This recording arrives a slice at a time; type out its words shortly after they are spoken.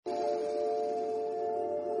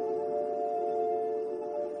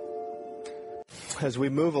As we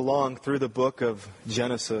move along through the book of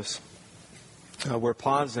Genesis, we're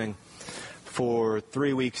pausing for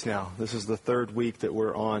 3 weeks now. This is the third week that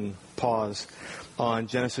we're on pause on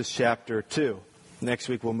Genesis chapter 2. Next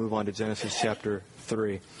week we'll move on to Genesis chapter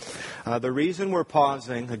 3. The reason we're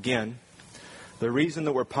pausing, again, the reason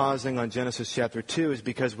that we're pausing on Genesis chapter 2 is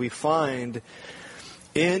because we find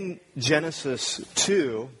in Genesis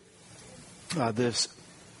 2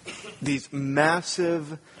 these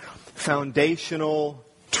massive foundational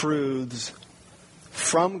truths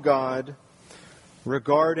from God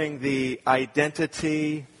regarding the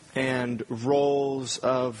identity and roles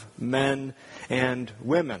of men and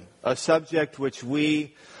women, a subject which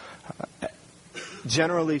we,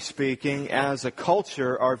 generally speaking, as a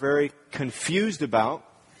culture, are very confused about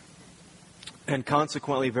and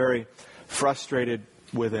consequently very frustrated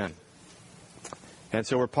within. And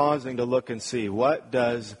so we're pausing to look and see, what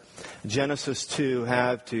does Genesis 2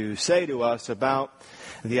 have to say to us about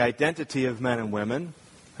the identity of men and women?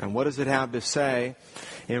 And what does it have to say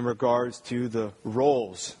in regards to the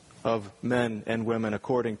roles of men and women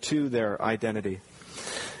according to their identity?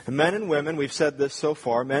 And men and women, we've said this so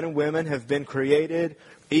far, men and women have been created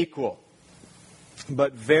equal,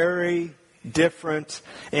 but very different,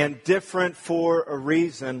 and different for a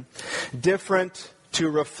reason. Different to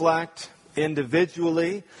reflect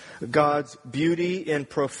individually God's beauty in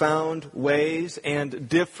profound ways, and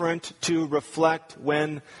different to reflect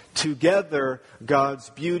when together God's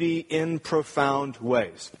beauty in profound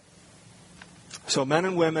ways. So men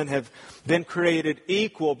and women have been created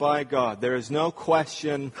equal by God. There is no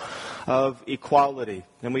question of equality.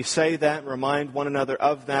 And we say that and remind one another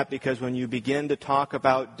of that because when you begin to talk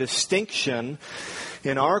about distinction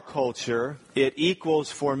in our culture, it equals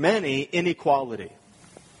for many inequality.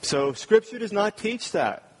 So Scripture does not teach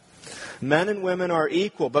that. Men and women are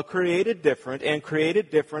equal, but created different, and created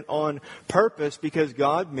different on purpose because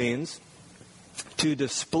God means to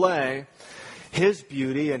display His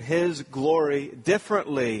beauty and His glory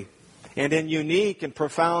differently and in unique and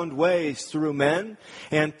profound ways through men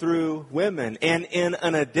and through women. And in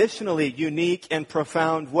an additionally unique and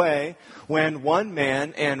profound way when one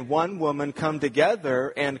man and one woman come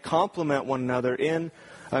together and complement one another in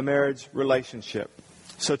a marriage relationship.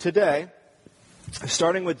 So today,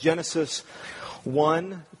 starting with Genesis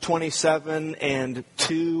 1:27 and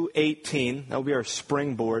 2:18, that will be our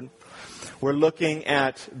springboard. We're looking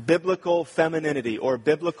at biblical femininity or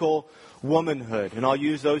biblical womanhood. And I'll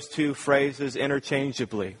use those two phrases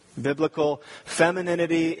interchangeably. Biblical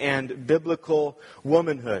femininity and biblical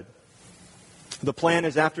womanhood. The plan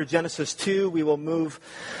is after Genesis 2, we will move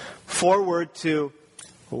forward to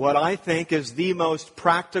what I think is the most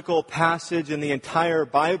practical passage in the entire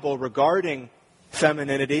Bible regarding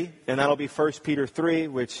femininity, and that'll be 1 Peter 3,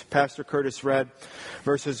 which Pastor Curtis read,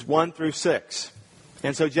 verses 1 through 6.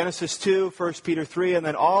 And so Genesis 2, 1 Peter 3, and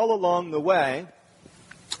then all along the way,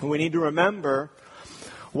 we need to remember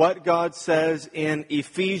what God says in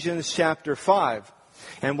Ephesians chapter 5,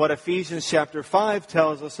 and what Ephesians chapter 5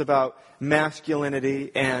 tells us about masculinity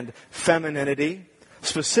and femininity,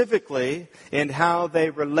 specifically in how they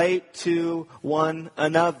relate to one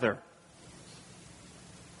another.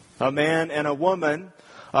 A man and a woman,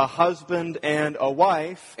 a husband and a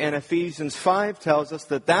wife, and Ephesians 5 tells us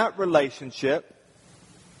that that relationship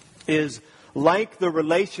is like the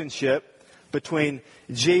relationship between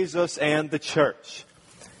Jesus and the church.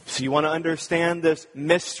 So you want to understand this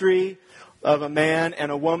mystery of a man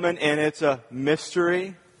and a woman, and it's a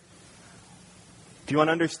mystery. If you want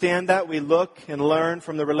to understand that, we look and learn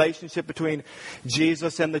from the relationship between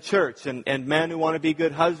Jesus and the church. And men who want to be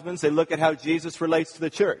good husbands, they look at how Jesus relates to the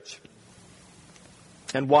church.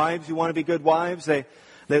 And wives who want to be good wives, they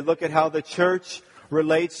look at how the church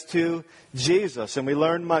relates to Jesus. And we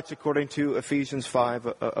learn much according to Ephesians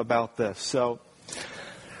 5 about this. So,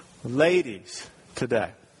 ladies,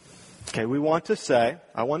 today, I want to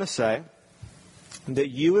say that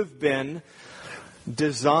you have been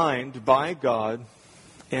designed by God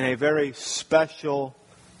in a very special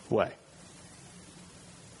way.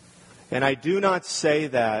 And I do not say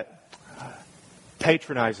that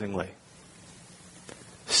patronizingly.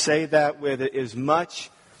 Say that with as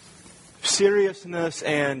much seriousness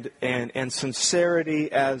and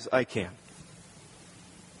sincerity as I can.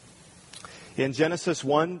 In Genesis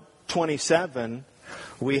 1:27,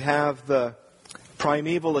 we have the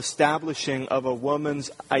primeval establishing of a woman's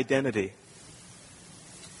identity.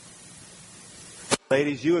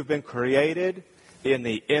 Ladies, you have been created in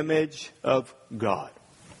the image of God.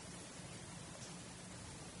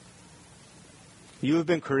 You have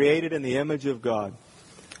been created in the image of God.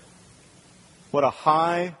 What a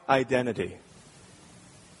high identity.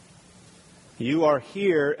 You are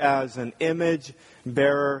here as an image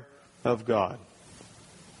bearer of God.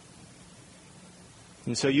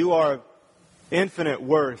 And so you are of infinite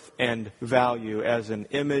worth and value as an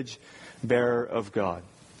image bearer of God.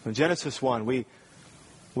 In Genesis 1, we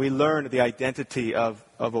learn the identity of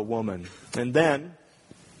a woman. And then,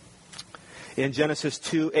 in Genesis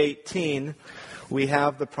 2:18, we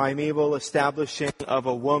have the primeval establishing of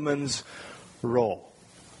a woman's role.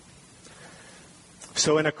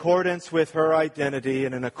 So in accordance with her identity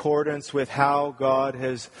and in accordance with how God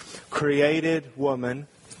has created woman,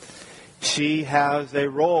 she has a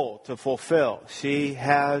role to fulfill. She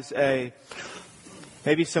has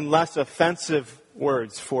maybe some less offensive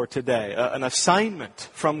words for today, an assignment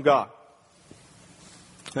from God.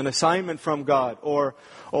 An assignment from God, or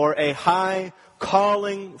a high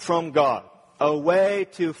calling from God, a way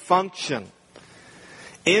to function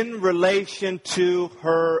in relation to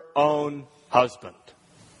her own husband.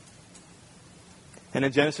 And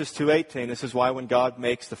in Genesis 2:18, this is why when God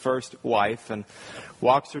makes the first wife and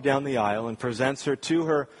walks her down the aisle and presents her to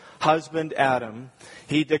her husband Adam,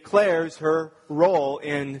 He declares her role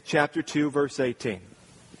in chapter 2, verse 18.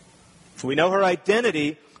 We know her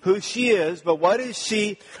identity, who she is, but what is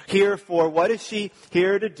she here for? What is she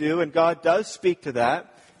here to do? And God does speak to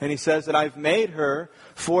that. And He says that I've made her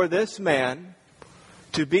for this man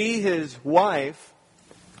to be his wife,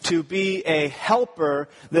 to be a helper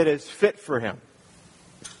that is fit for him.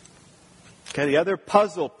 Okay, the other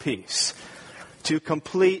puzzle piece to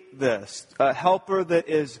complete this, a helper that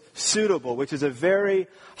is suitable, which is a very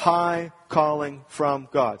high calling from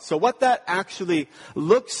God. So what that actually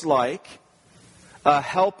looks like, a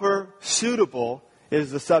helper suitable,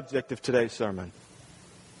 is the subject of today's sermon.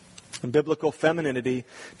 Biblical femininity,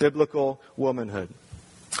 biblical womanhood.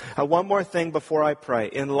 One more thing before I pray.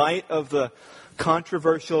 In light of the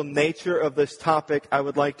controversial nature of this topic, I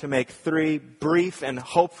would like to make 3 brief and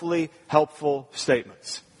hopefully helpful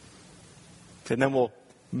statements. And then we'll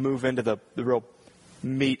move into the real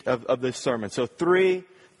meat of this sermon. So three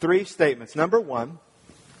statements. Number 1,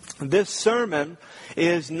 this sermon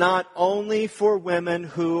is not only for women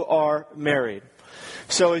who are married.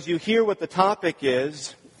 So as you hear what the topic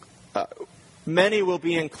is, many will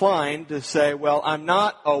be inclined to say, well, I'm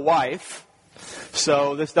not a wife,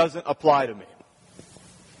 so this doesn't apply to me.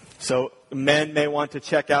 So men may want to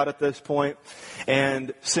check out at this point,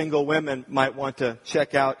 and single women might want to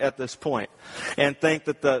check out at this point and think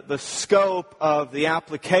that the scope of the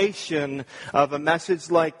application of a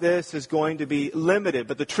message like this is going to be limited.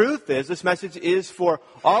 But the truth is, this message is for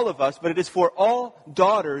all of us, but it is for all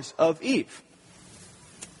daughters of Eve.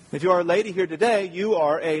 If you are a lady here today, you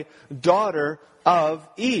are a daughter of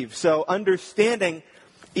Eve. So understanding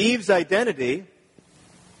Eve's identity,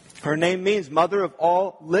 her name means mother of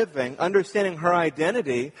all living, understanding her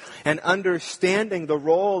identity and understanding the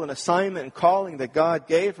role and assignment and calling that God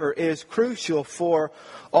gave her is crucial for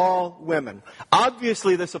all women.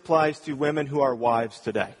 Obviously, this applies to women who are wives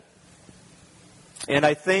today. And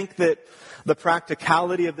I think that the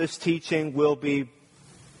practicality of this teaching will be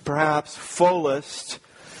perhaps fullest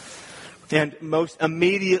and most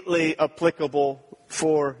immediately applicable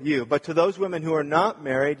for you. But to those women who are not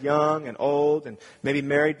married, young and old, and maybe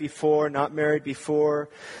married before, not married before,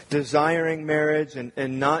 desiring marriage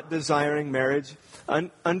and not desiring marriage,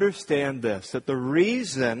 understand this, that the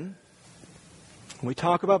reason, when we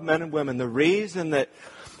talk about men and women, the reason that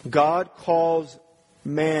God calls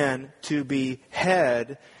man to be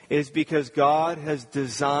head is because God has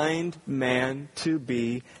designed man to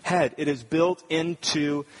be head. It is built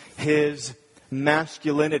into his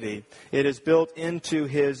masculinity. It is built into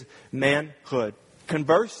his manhood.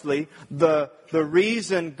 Conversely, the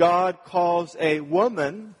reason God calls a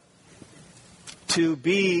woman to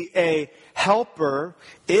be a helper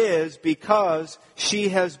is because she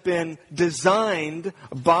has been designed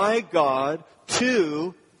by God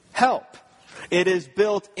to help. It is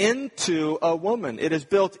built into a woman. It is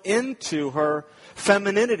built into her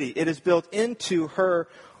femininity. It is built into her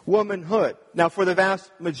womanhood. Now, for the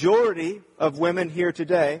vast majority of women here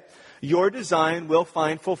today, your design will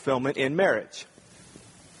find fulfillment in marriage.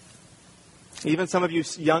 Even some of you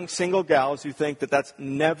young single gals who think that that's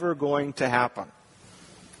never going to happen.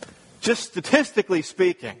 Just statistically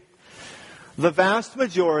speaking, the vast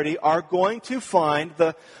majority are going to find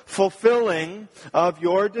the fulfilling of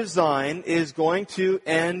your design is going to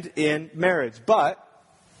end in marriage. But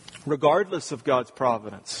regardless of God's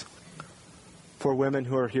providence, for women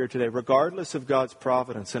who are here today, regardless of God's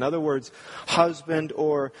providence, in other words, husband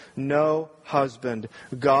or no husband,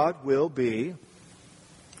 God will be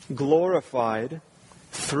glorified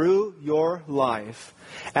through your life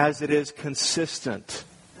as it is consistent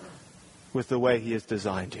with the way He has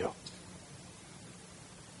designed you.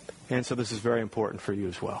 And so this is very important for you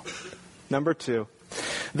as well. Number 2,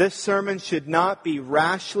 this sermon should not be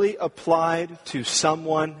rashly applied to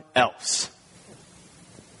someone else.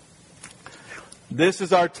 This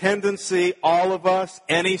is our tendency, all of us,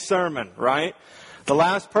 any sermon, right? The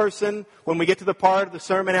last person, when we get to the part of the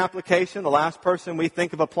sermon application, the last person we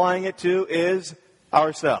think of applying it to is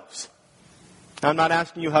ourselves. I'm not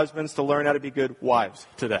asking you husbands to learn how to be good wives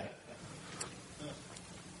today.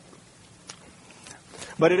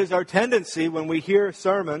 But it is our tendency when we hear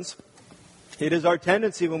sermons, it is our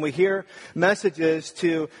tendency when we hear messages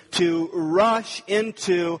to rush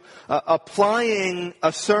into applying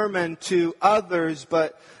a sermon to others,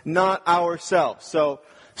 but not ourselves. So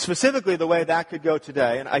specifically the way that could go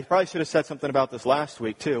today, and I probably should have said something about this last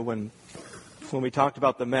week too when we talked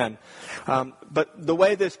about the men. But the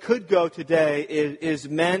way this could go today is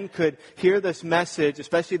men could hear this message,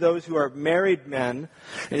 especially those who are married men,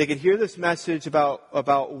 and they could hear this message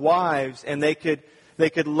about wives, and they could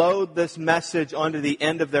load this message onto the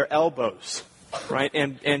end of their elbows, right?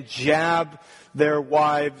 And jab their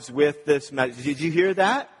wives with this message. Did you hear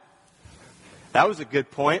that? That was a good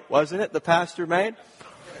point, wasn't it, the pastor made?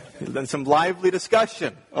 Then some lively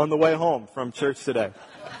discussion on the way home from church today.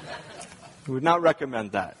 We would not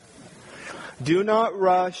recommend that. Do not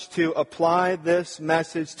rush to apply this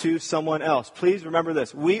message to someone else. Please remember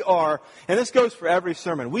this. We are, and this goes for every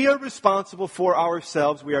sermon, we are responsible for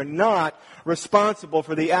ourselves. We are not responsible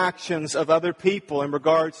for the actions of other people in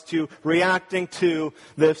regards to reacting to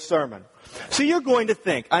this sermon. So you're going to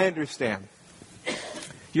think, I understand.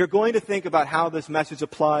 You're going to think about how this message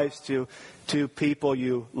applies to people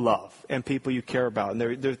you love and people you care about. And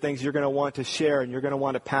there are things you're going to want to share and you're going to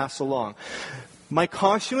want to pass along. My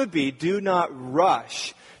caution would be, do not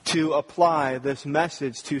rush to apply this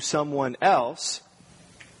message to someone else.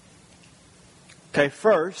 Okay,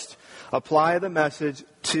 first, apply the message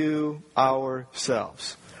to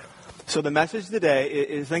ourselves. So the message today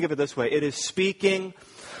is, think of it this way, it is speaking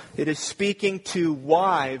to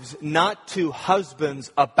wives, not to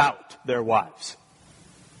husbands about their wives.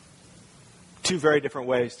 Two very different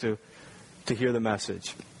ways to hear the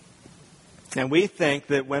message. And we think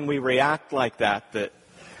that when we react like that,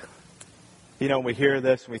 when we hear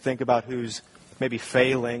this and we think about who's maybe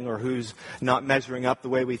failing or who's not measuring up the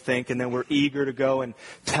way we think, and then we're eager to go and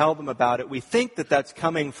tell them about it, we think that that's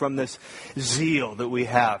coming from this zeal that we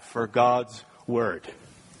have for God's Word.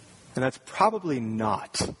 And that's probably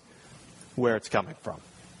not where it's coming from.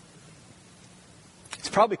 It's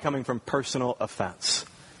probably coming from personal offense.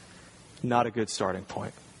 Not a good starting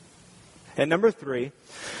point. And number 3,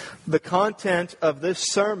 the content of this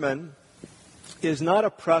sermon is not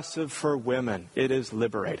oppressive for women. It is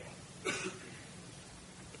liberating.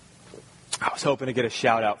 I was hoping to get a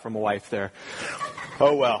shout out from a wife there.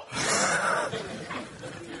 Oh well.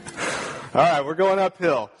 All right, we're going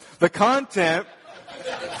uphill. The content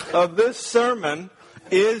of this sermon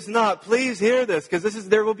is not, please hear this, because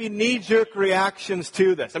there will be knee-jerk reactions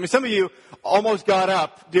to this. I mean, some of you almost got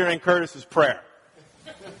up during Curtis's prayer.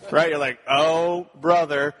 Right? You're like, oh,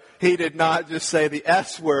 brother, he did not just say the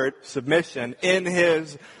S word, submission, in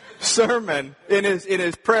his sermon, in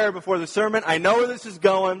his prayer before the sermon. I know where this is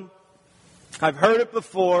going. I've heard it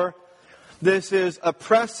before. This is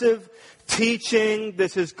oppressive teaching.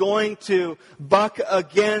 This is going to buck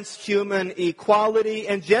against human equality.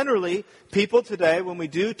 And generally, people today, when we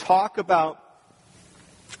do talk about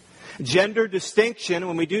gender distinction,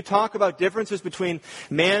 when we do talk about differences between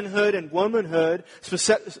manhood and womanhood,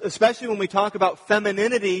 especially when we talk about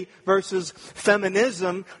femininity versus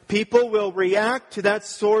feminism, people will react to that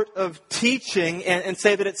sort of teaching and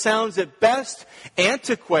say that it sounds at best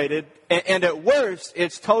antiquated, and at worst,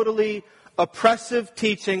 it's totally oppressive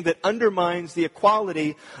teaching that undermines the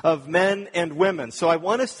equality of men and women. So I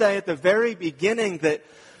want to say at the very beginning that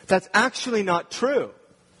that's actually not true.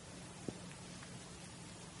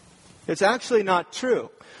 It's actually not true.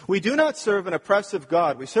 We do not serve an oppressive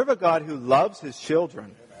God. We serve a God who loves His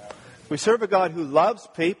children. We serve a God who loves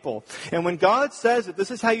people. And when God says that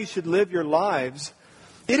this is how you should live your lives,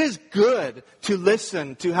 it is good to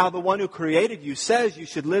listen to how the one who created you says you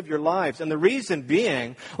should live your lives. And the reason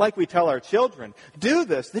being, like we tell our children, do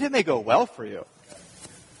this that it may go well for you.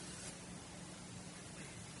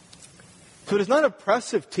 So it is not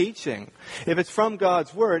oppressive teaching. If it's from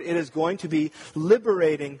God's Word, it is going to be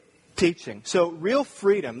liberating teaching. So real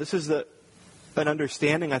freedom, this is an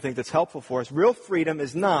understanding I think that's helpful for us. Real freedom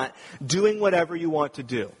is not doing whatever you want to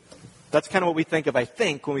do. That's kind of what we think of, I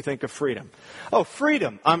think, when we think of freedom. Oh,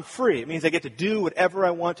 freedom, I'm free. It means I get to do whatever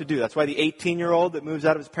I want to do. That's why the 18-year-old that moves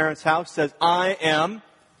out of his parents' house says, I am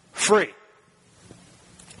free.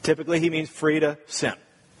 Typically, he means free to sin.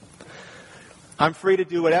 I'm free to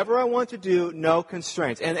do whatever I want to do, no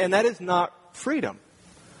constraints. And that is not freedom.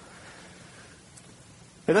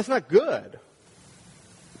 And that's not good.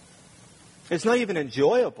 It's not even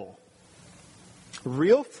enjoyable.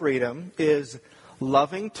 Real freedom is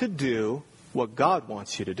loving to do what God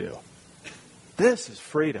wants you to do. This is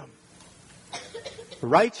freedom.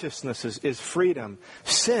 Righteousness is freedom.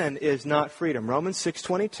 Sin is not freedom. Romans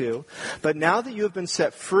 6:22. But now that you have been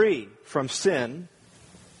set free from sin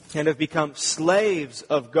and have become slaves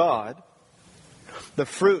of God, the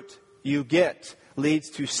fruit you get leads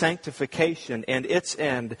to sanctification and its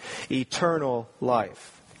end, eternal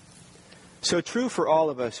life. So true for all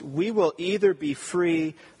of us, we will either be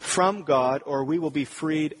free from God or we will be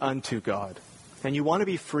freed unto God. And you want to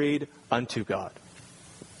be freed unto God.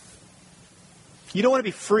 You don't want to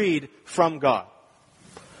be freed from God.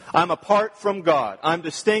 I'm apart from God. I'm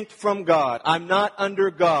distinct from God. I'm not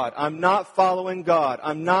under God. I'm not following God.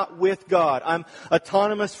 I'm not with God. I'm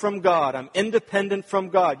autonomous from God. I'm independent from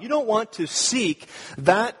God. You don't want to seek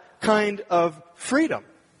that kind of freedom.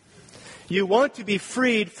 You want to be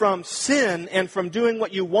freed from sin and from doing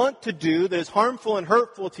what you want to do that is harmful and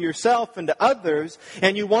hurtful to yourself and to others.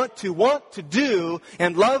 And you want to do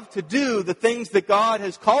and love to do the things that God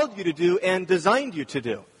has called you to do and designed you to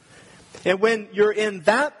do. And when you're in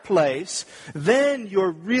that place, then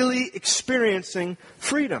you're really experiencing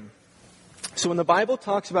freedom. So when the Bible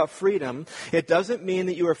talks about freedom, it doesn't mean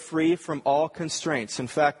that you are free from all constraints. In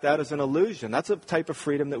fact, that is an illusion. That's a type of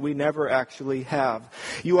freedom that we never actually have.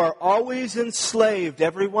 You are always enslaved,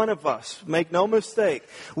 every one of us. Make no mistake.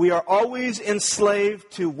 We are always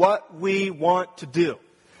enslaved to what we want to do.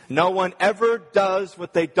 No one ever does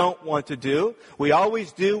what they don't want to do. We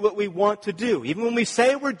always do what we want to do. Even when we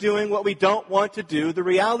say we're doing what we don't want to do, the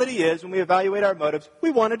reality is, when we evaluate our motives,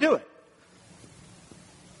 we want to do it.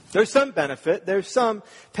 There's some benefit, there's some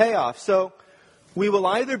payoff. So we will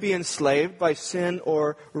either be enslaved by sin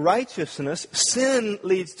or righteousness. Sin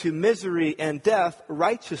leads to misery and death.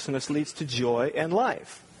 Righteousness leads to joy and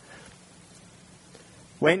life.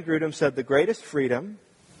 Wayne Grudem said the greatest freedom,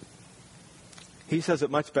 he says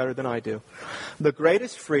it much better than I do. The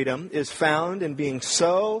greatest freedom is found in being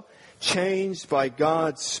so changed by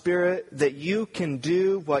God's Spirit that you can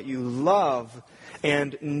do what you love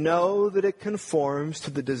and know that it conforms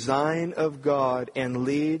to the design of God and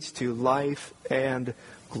leads to life and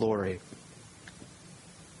glory.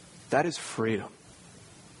 That is freedom.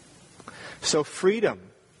 So freedom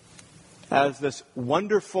as this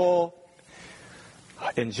wonderful,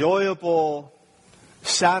 enjoyable,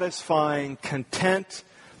 satisfying, content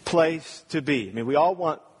place to be. I mean, we all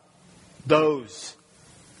want those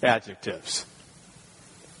adjectives.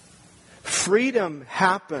 Freedom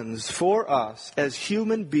happens for us as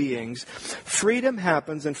human beings. Freedom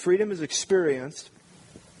happens and freedom is experienced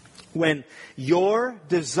when your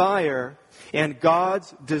desire and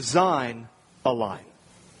God's design align.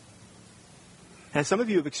 And some of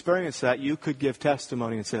you have experienced that. You could give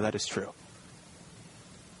testimony and say that is true.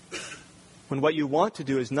 When what you want to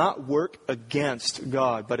do is not work against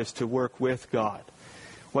God, but is to work with God.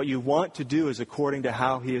 What you want to do is according to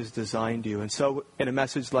how He has designed you. And so in a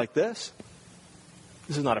message like this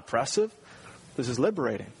is not oppressive. This is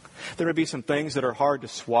liberating. There may be some things that are hard to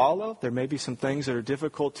swallow. There may be some things that are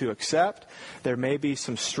difficult to accept. There may be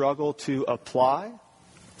some struggle to apply.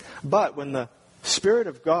 But when the Spirit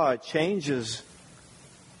of God changes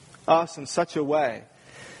us in such a way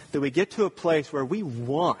that we get to a place where we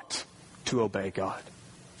want to obey God,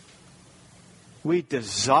 we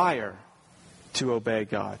desire to obey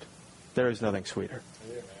God, there is nothing sweeter.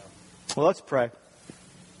 Well, let's pray,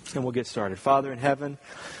 and we'll get started. Father in heaven,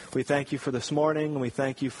 we thank You for this morning, and we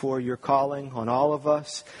thank You for Your calling on all of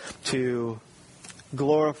us to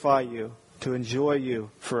glorify You, to enjoy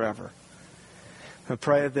You forever. I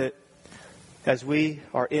pray that as we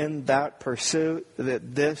are in that pursuit,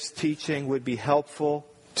 that this teaching would be helpful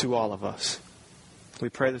to all of us. We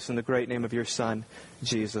pray this in the great name of Your Son,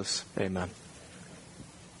 Jesus. Amen.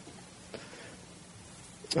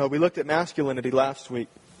 We looked at masculinity last week.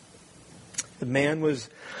 The man was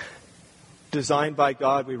designed by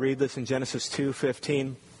God. We read this in Genesis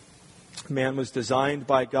 2:15. Man was designed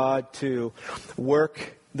by God to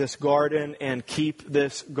work this garden and keep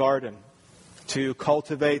this garden, to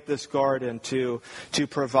cultivate this garden, to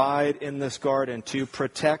provide in this garden, to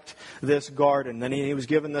protect this garden. Then he was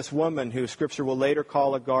given this woman who Scripture will later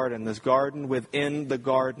call a garden, this garden within the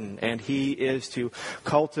garden. And he is to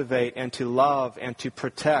cultivate and to love and to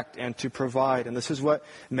protect and to provide. And this is what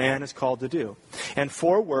man is called to do. And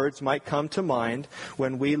 4 words might come to mind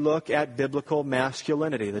when we look at biblical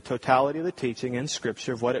masculinity, the totality of the teaching in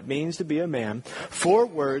Scripture of what it means to be a man. 4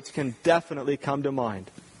 words can definitely come to mind.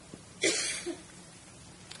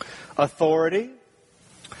 Authority,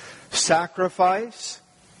 sacrifice,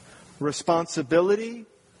 responsibility,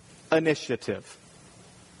 initiative.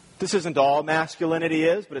 This isn't all masculinity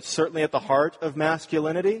is, but it's certainly at the heart of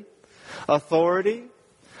masculinity. Authority,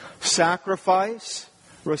 sacrifice,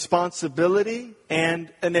 responsibility, and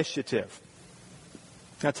initiative.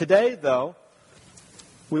 Now today, though,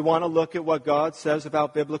 we want to look at what God says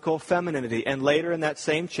about biblical femininity. And later in that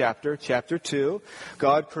same chapter, chapter 2,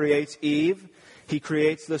 God creates Eve. He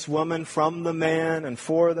creates this woman from the man and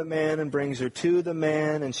for the man and brings her to the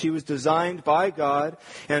man. And she was designed by God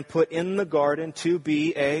and put in the garden to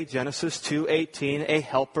be Genesis 2:18, a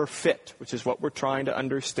helper fit, which is what we're trying to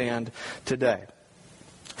understand today.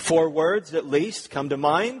 4 words at least come to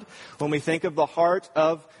mind when we think of the heart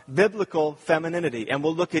of biblical femininity. And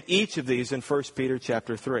we'll look at each of these in 1 Peter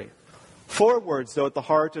chapter 3. 4 words, though, at the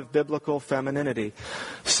heart of biblical femininity.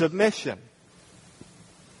 Submission.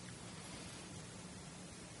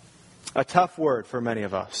 A tough word for many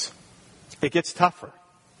of us. It gets tougher.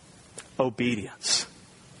 Obedience.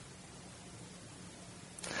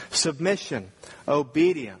 Submission,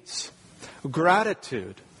 obedience,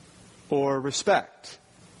 gratitude or respect,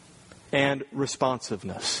 and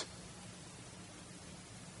responsiveness.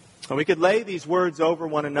 And we could lay these words over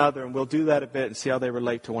one another, and we'll do that a bit and see how they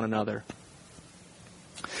relate to one another.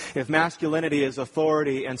 If masculinity is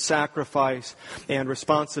authority and sacrifice and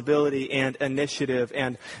responsibility and initiative,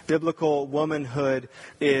 and biblical womanhood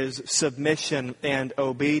is submission and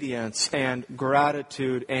obedience and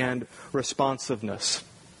gratitude and responsiveness.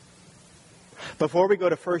 Before we go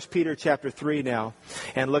to 1 Peter chapter 3 now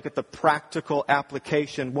and look at the practical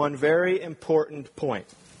application, one very important point.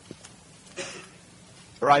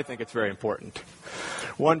 Or I think it's very important.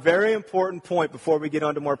 One very important point before we get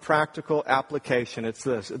on to more practical application. It's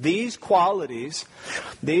this. These qualities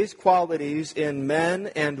in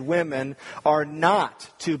men and women are not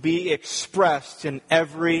to be expressed in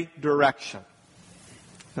every direction.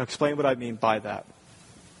 Now explain what I mean by that.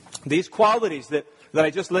 These qualities that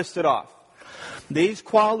I just listed off, these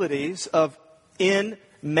qualities in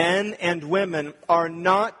men and women are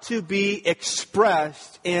not to be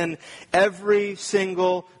expressed in every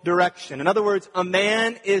single direction. In other words, a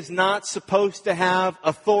man is not supposed to have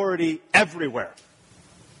authority everywhere.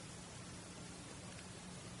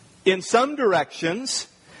 In some directions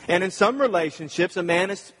and in some relationships, a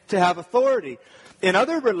man is to have authority. In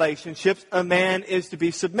other relationships, a man is to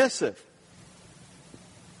be submissive.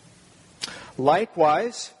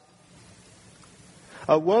 Likewise,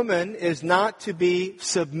 a woman is not to be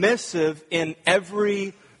submissive in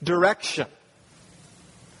every direction.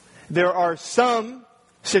 There are some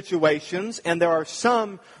situations and there are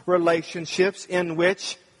some relationships in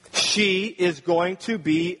which she is going to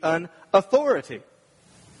be an authority.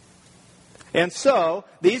 And so,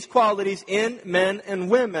 these qualities in men and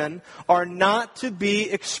women are not to be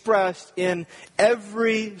expressed in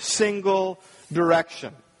every single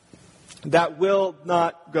direction. That will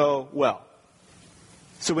not go well.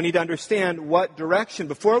 So we need to understand what direction,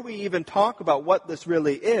 before we even talk about what this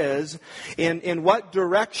really is, in what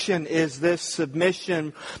direction is this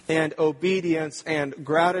submission and obedience and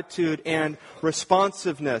gratitude and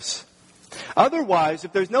responsiveness. Otherwise,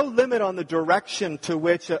 if there's no limit on the direction to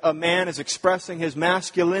which a man is expressing his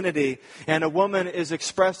masculinity and a woman is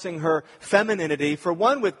expressing her femininity, for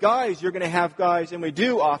one, with guys, you're going to have guys, and we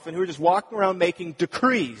do often, who are just walking around making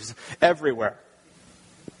decrees everywhere.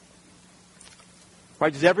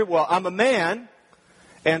 Right? Well, I'm a man,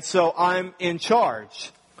 and so I'm in charge.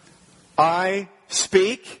 I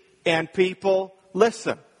speak, and people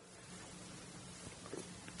listen.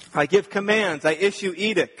 I give commands. I issue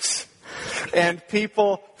edicts, and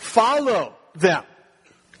people follow them.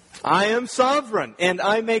 I am sovereign, and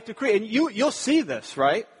I make decree. And you'll see this,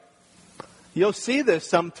 right? You'll see this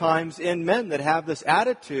sometimes in men that have this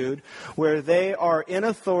attitude where they are in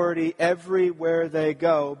authority everywhere they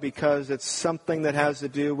go because it's something that has to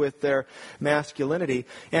do with their masculinity.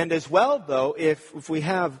 And as well, though, if we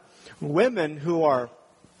have women who are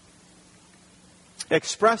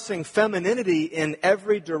expressing femininity in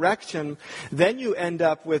every direction, then you end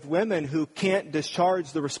up with women who can't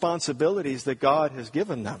discharge the responsibilities that God has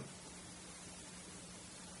given them.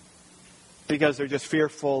 because they're just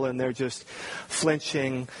fearful and they're just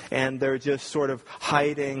flinching and they're just sort of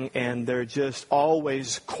hiding and they're just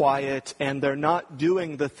always quiet and they're not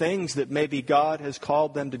doing the things that maybe God has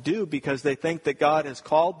called them to do because they think that God has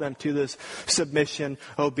called them to this submission,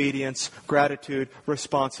 obedience, gratitude,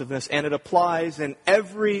 responsiveness, and it applies in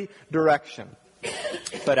every direction.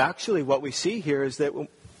 But actually what we see here is that,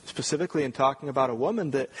 specifically in talking about a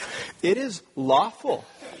woman, that it is lawful.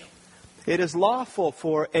 It is lawful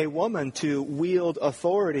for a woman to wield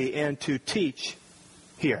authority and to teach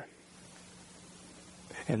here.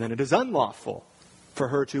 And then it is unlawful for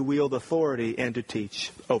her to wield authority and to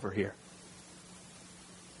teach over here.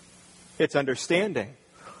 It's understanding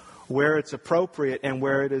where it's appropriate and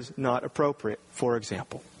where it is not appropriate. For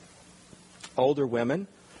example, older women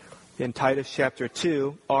in Titus chapter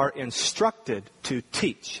 2 are instructed to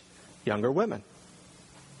teach younger women.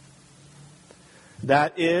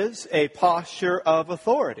 That is a posture of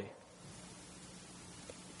authority,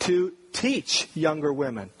 to teach younger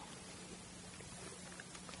women.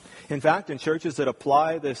 In fact, in churches that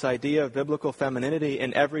apply this idea of biblical femininity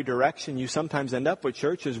in every direction, you sometimes end up with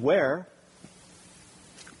churches where,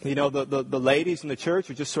 the ladies in the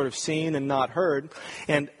church are just sort of seen and not heard.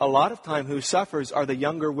 And a lot of time who suffers are the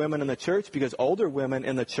younger women in the church, because older women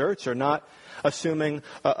in the church are not assuming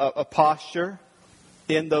a posture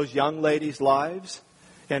in those young ladies' lives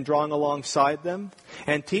and drawing alongside them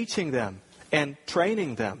and teaching them and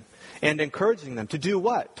training them and encouraging them to do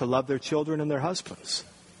what? To love their children and their husbands.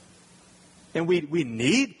 And we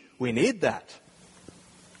need that.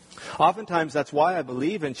 Oftentimes, that's why I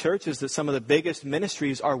believe in churches that some of the biggest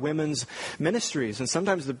ministries are women's ministries. And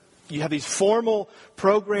sometimes you have these formal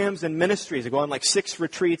programs and ministries that go on like 6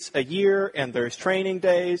 retreats a year, and there's training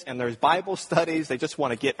days, and there's Bible studies. They just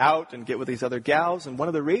want to get out and get with these other gals. And one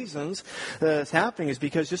of the reasons that's happening is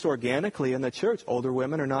because just organically in the church, older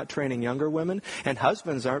women are not training younger women, and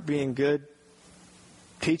husbands aren't being good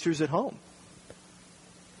teachers at home.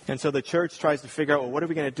 And so the church tries to figure out, well, what are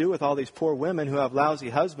we going to do with all these poor women who have lousy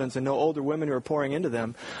husbands and no older women who are pouring into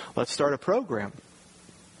them? Let's start a program.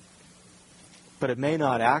 But it may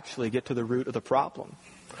not actually get to the root of the problem.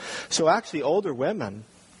 So actually, older women,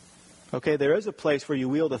 okay, there is a place where you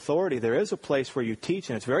wield authority. There is a place where you teach,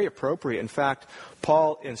 and it's very appropriate. In fact,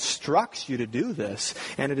 Paul instructs you to do this,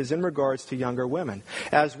 and it is in regards to younger women.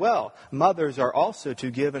 As well, mothers are also to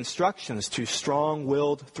give instructions to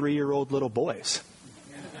strong-willed 3-year-old little boys.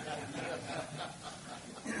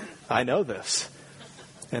 I know this,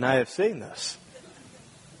 and I have seen this.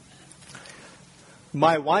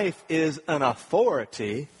 My wife is an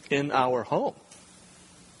authority in our home.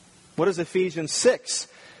 What does Ephesians 6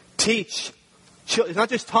 teach? It's not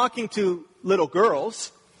just talking to little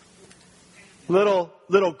girls. Little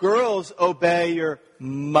girls obey your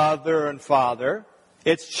mother and father.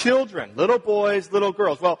 It's children, little boys, little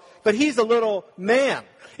girls. Well, but he's a little man.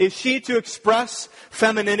 Is she to express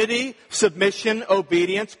femininity, submission,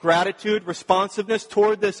 obedience, gratitude, responsiveness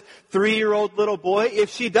toward this 3-year-old little boy? If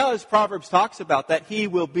she does, Proverbs talks about that, he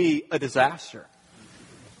will be a disaster.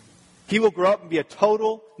 He will grow up and be a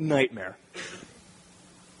total nightmare.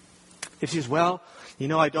 If she's, I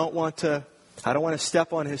don't want to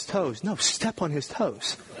step on his toes. No, step on his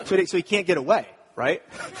toes. So he can't get away, right?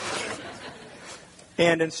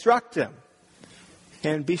 And instruct him.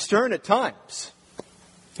 And be stern at times.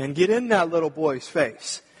 And get in that little boy's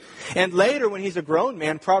face. And later, when he's a grown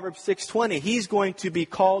man, Proverbs 6:20, he's going to be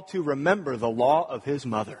called to remember the law of his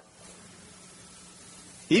mother.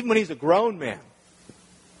 Even when he's a grown man,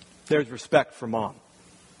 there's respect for mom.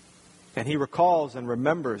 And he recalls and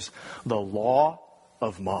remembers the law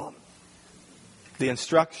of mom. The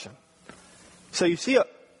instruction. So you see,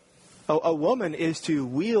 a woman is to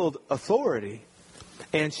wield authority.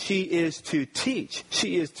 And she is to teach.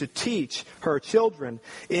 She is to teach her children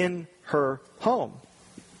in her home.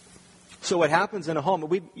 So what happens in a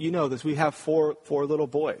home, you know this, we have four little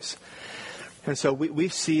boys. And so we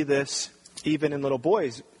see this even in little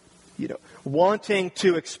boys, wanting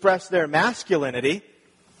to express their masculinity,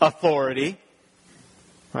 authority,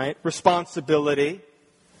 right, responsibility,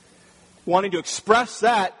 wanting to express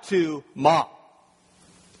that to mom.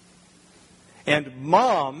 And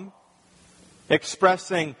mom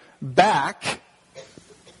expressing back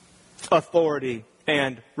authority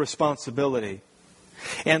and responsibility.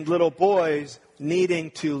 And little boys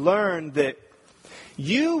needing to learn that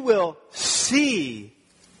you will see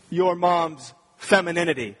your mom's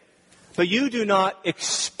femininity, but you do not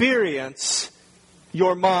experience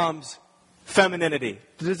your mom's femininity.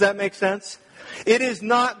 Does that make sense? It is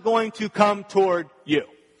not going to come toward you.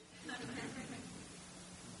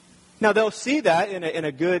 Now they'll see that in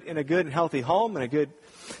a good and healthy home, in a good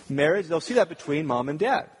marriage, they'll see that between mom and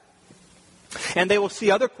dad. And they will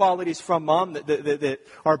see other qualities from mom that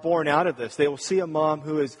are born out of this. They will see a mom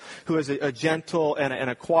who is a gentle and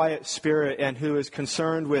a quiet spirit, and who is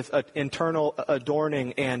concerned with internal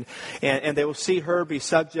adorning, and they will see her be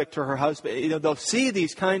subject to her husband. They'll see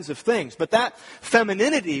these kinds of things. But that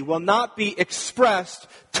femininity will not be expressed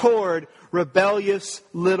toward rebellious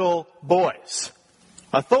little boys.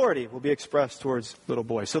 Authority will be expressed towards little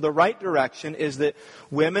boys. So the right direction is that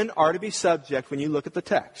women are to be subject, when you look at the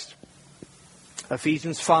text,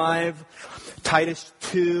 Ephesians 5, Titus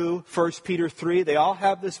 2, 1 Peter 3, they all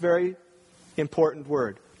have this very important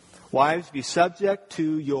word. Wives, be subject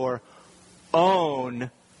to your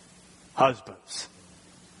own husbands.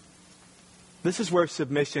 This is where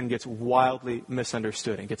submission gets wildly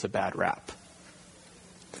misunderstood and gets a bad rap.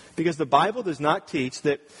 Because the Bible does not teach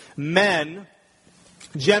that men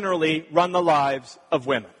generally run the lives of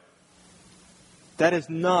women. That is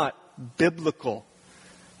not biblical.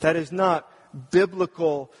 That is not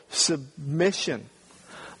biblical submission.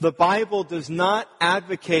 The Bible does not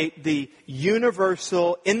advocate the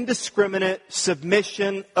universal, indiscriminate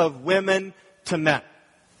submission of women to men.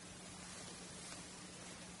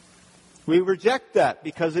 We reject that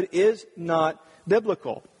because it is not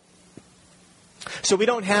biblical. So we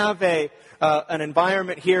don't have an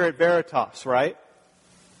environment here at Veritas, right?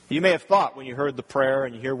 You may have thought when you heard the prayer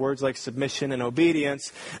and you hear words like submission and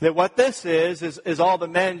obedience that what this is all the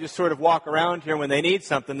men just sort of walk around here, and when they need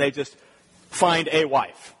something, they just find a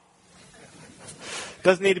wife.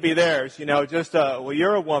 Doesn't need to be theirs, just, well,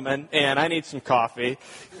 you're a woman and I need some coffee.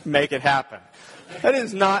 Make it happen. That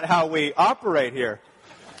is not how we operate here.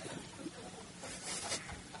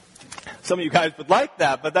 Some of you guys would like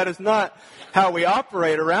that, but that is not how we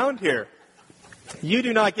operate around here. You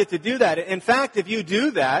do not get to do that. In fact, if you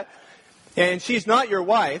do that, and she's not your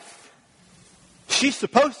wife, she's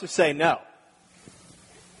supposed to say no.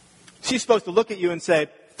 She's supposed to look at you and say,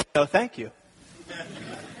 no, thank you.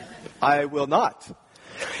 I will not.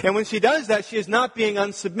 And when she does that, she is not being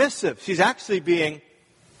unsubmissive. She's actually being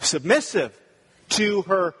submissive to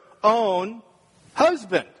her own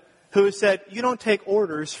husband, who has said, you don't take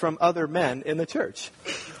orders from other men in the church.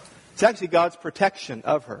 It's actually God's protection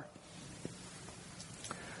of her.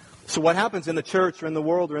 So what happens in the church or in the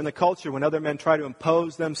world or in the culture when other men try to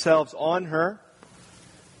impose themselves on her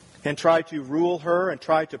and try to rule her and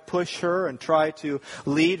try to push her and try to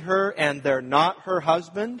lead her, and they're not her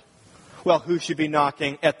husband? Well, who should be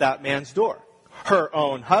knocking at that man's door? Her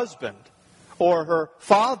own husband, or her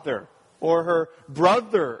father, or her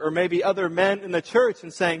brother, or maybe other men in the church,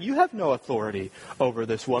 and saying, you have no authority over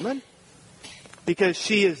this woman because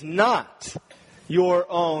she is not your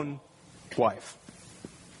own wife.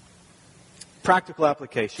 Practical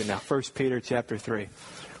application now. 1 Peter chapter 3.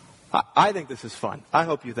 I think this is fun. I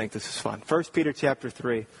hope you think this is fun. 1 Peter chapter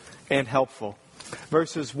 3, and helpful.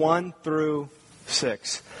 Verses 1 through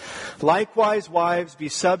 6. Likewise, wives, be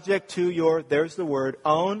subject to your, there's the word,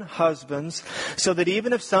 own husbands, so that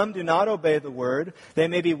even if some do not obey the word, they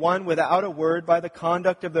may be won without a word by the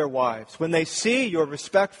conduct of their wives. When they see your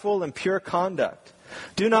respectful and pure conduct,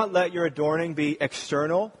 do not let your adorning be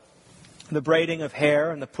external, the braiding of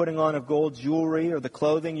hair and the putting on of gold jewelry or the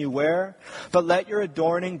clothing you wear, but let your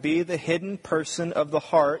adorning be the hidden person of the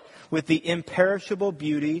heart with the imperishable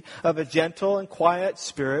beauty of a gentle and quiet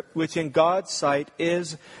spirit, which in God's sight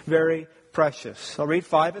is very precious. I'll read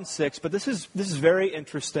 5 and 6, but this is very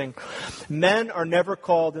interesting. Men are never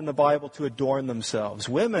called in the Bible to adorn themselves.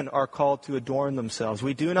 Women are called to adorn themselves.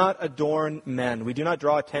 We do not adorn men. We do not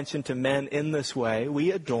draw attention to men in this way.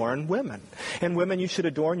 We adorn women. And women, you should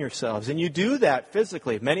adorn yourselves. And you do that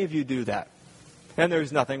physically. Many of you do that. And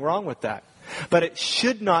there's nothing wrong with that. But it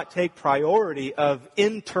should not take priority of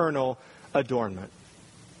internal adornment.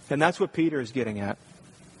 And that's what Peter is getting at.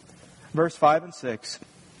 Verse 5 and 6.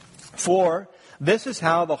 For this is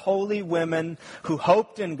how the holy women who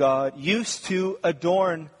hoped in God used to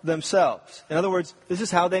adorn themselves. In other words, this is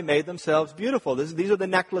how they made themselves beautiful. These are the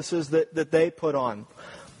necklaces that they put on.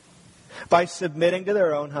 By submitting to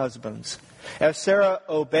their own husbands. As Sarah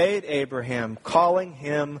obeyed Abraham, calling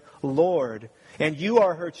him Lord. And you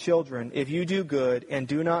are her children if you do good and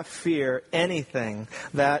do not fear anything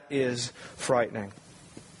that is frightening.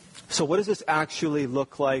 So what does this actually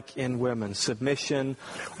look like in women? Submission,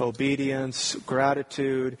 obedience,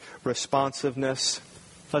 gratitude, responsiveness.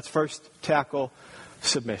 Let's first tackle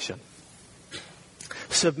submission.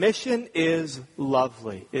 Submission is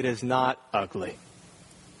lovely. It is not ugly.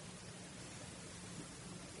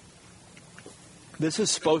 This is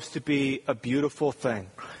supposed to be a beautiful thing.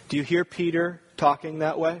 Do you hear Peter talking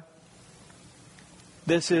that way?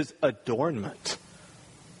 This is adornment.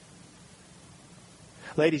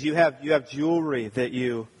 Ladies, you have jewelry that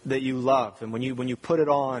you love, and when you put it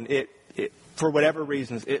on, it for whatever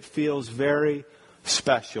reasons, it feels very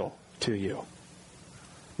special to you.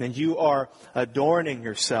 And you are adorning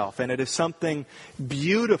yourself, and it is something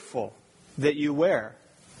beautiful that you wear.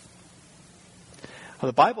 Well,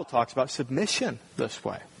 the Bible talks about submission this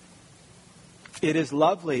way. It is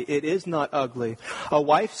lovely. It is not ugly. A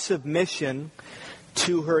wife's submission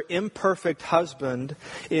to her imperfect husband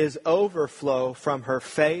is overflow from her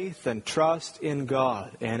faith and trust in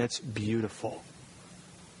God. And it's beautiful.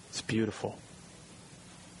 It's beautiful.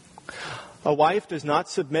 A wife does not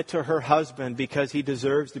submit to her husband because he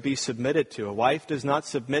deserves to be submitted to. A wife does not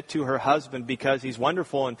submit to her husband because he's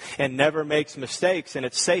wonderful and never makes mistakes and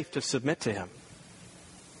it's safe to submit to him.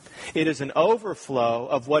 It is an overflow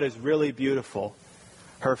of what is really beautiful,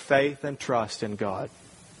 her faith and trust in God.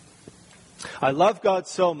 I love God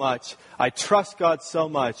so much, I trust God so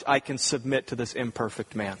much, I can submit to this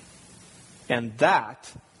imperfect man. And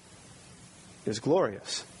that is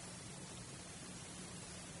glorious.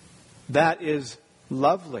 That is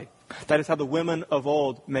lovely. That is how the women of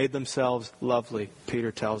old made themselves lovely,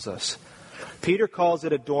 Peter tells us. Peter calls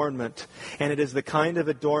it adornment, and it is the kind of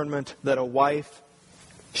adornment that a wife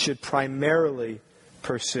should primarily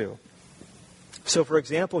pursue. So, for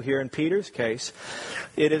example, here in Peter's case,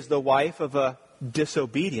 it is the wife of a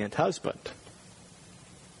disobedient husband.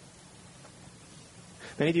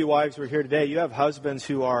 Many of you wives who are here today, you have husbands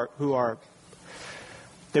who are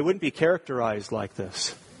they wouldn't be characterized like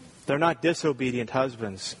this. They're not disobedient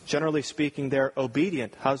husbands. Generally speaking, they're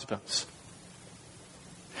obedient husbands.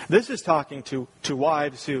 This is talking to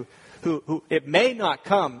wives who it may not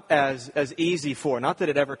come as easy for. Not that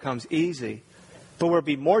it ever comes easy, but will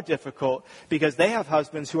be more difficult because they have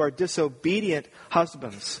husbands who are disobedient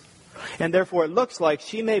husbands. And therefore it looks like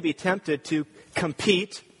she may be tempted to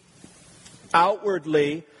compete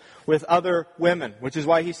outwardly with other women, which is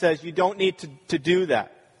why he says you don't need to do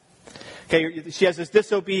that. Okay, she has this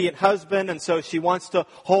disobedient husband, and so she wants to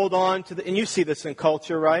hold on to and you see this in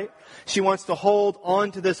culture, right? She wants to hold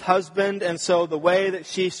on to this husband, and so the way that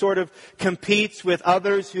she sort of competes with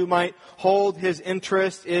others who might hold his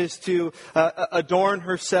interest is to adorn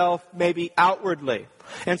herself maybe outwardly.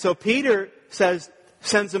 And so Peter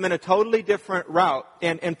sends them in a totally different route.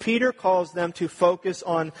 And Peter calls them to focus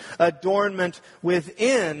on adornment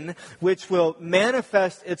within, which will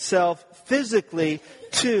manifest itself physically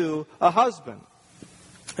to a husband.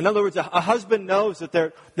 In other words, a husband knows that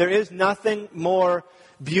there is nothing more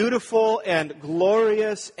beautiful and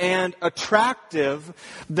glorious and attractive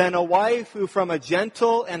than a wife who from a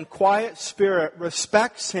gentle and quiet spirit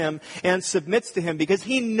respects him and submits to him because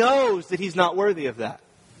he knows that he's not worthy of that.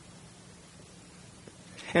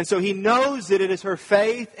 And so he knows that it is her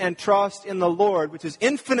faith and trust in the Lord which is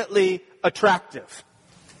infinitely attractive.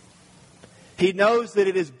 He knows that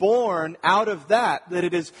it is born out of that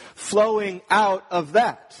it is flowing out of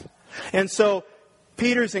that. And so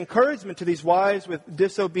Peter's encouragement to these wives with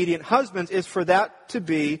disobedient husbands is for that to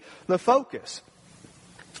be the focus.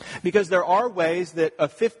 Because there are ways that a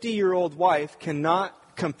 50-year-old wife cannot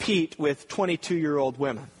compete with 22-year-old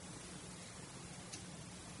women.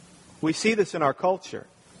 We see this in our culture,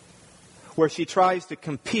 where she tries to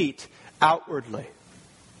compete outwardly.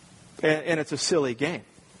 And it's a silly game.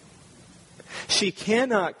 She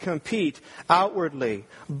cannot compete outwardly,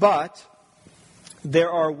 but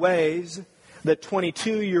there are ways that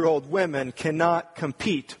 22-year-old women cannot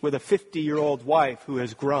compete with a 50-year-old wife who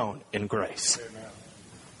has grown in grace. Amen.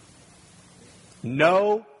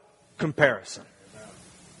 No comparison.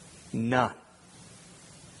 Amen. None.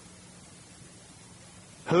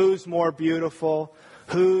 Who's more beautiful?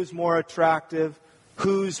 Who's more attractive?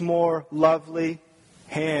 Who's more lovely?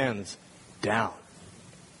 Hands down.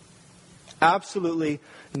 Absolutely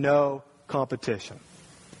no competition.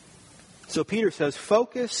 So Peter says,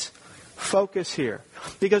 focus here.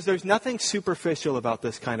 Because there's nothing superficial about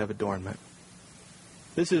this kind of adornment.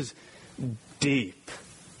 This is deep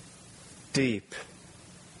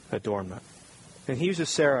adornment. And he uses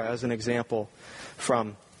Sarah as an example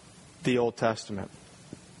from the Old Testament.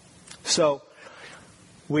 So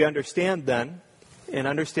we understand then, in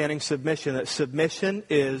understanding submission, that submission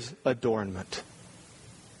is adornment.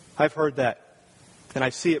 I've heard that, and I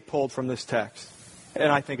see it pulled from this text,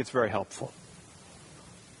 and I think it's very helpful.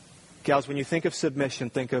 Gals, when you think of submission,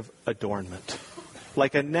 think of adornment.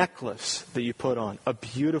 Like a necklace that you put on, a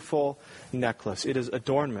beautiful necklace. It is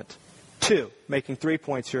adornment. 2, making 3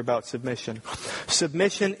 points here about submission.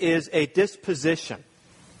 Submission is a disposition.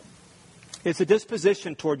 It's a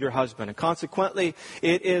disposition toward your husband, and consequently,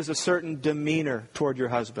 it is a certain demeanor toward your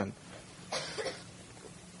husband.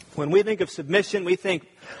 When we think of submission, we think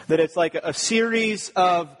that it's like a series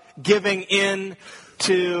of giving in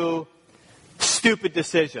to stupid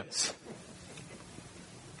decisions.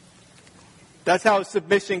 That's how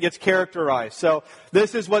submission gets characterized. So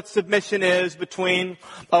this is what submission is between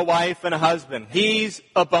a wife and a husband. He's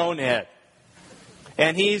a bonehead.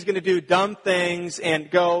 And he's going to do dumb things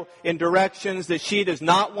and go in directions that she does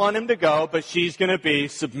not want him to go, but she's going to be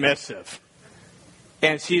submissive.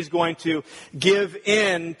 And she's going to give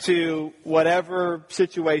in to whatever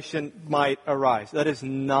situation might arise. That is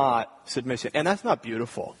not submission. And that's not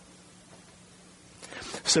beautiful.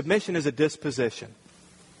 Submission is a disposition.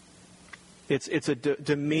 It's a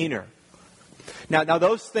demeanor. Now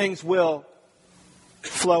those things will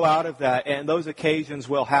flow out of that, and those occasions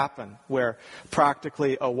will happen where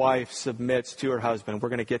practically a wife submits to her husband. We're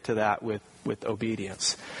going to get to that with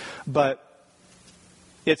obedience. But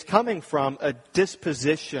it's coming from a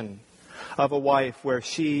disposition of a wife where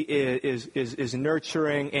she is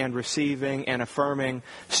nurturing and receiving and affirming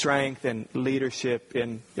strength and leadership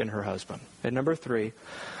in her husband. And number 3,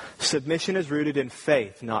 submission is rooted in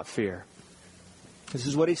faith, not fear. This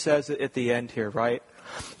is what he says at the end here, right?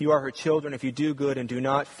 You are her children if you do good and do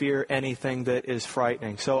not fear anything that is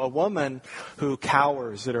frightening. So a woman who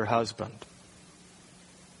cowers at her husband,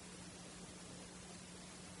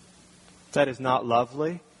 that is not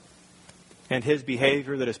lovely. And his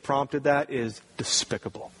behavior that has prompted that is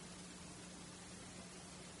despicable.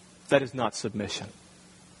 That is not submission.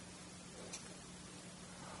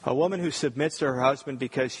 A woman who submits to her husband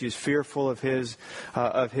because she's fearful of his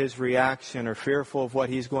reaction, or fearful of what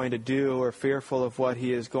he's going to do, or fearful of what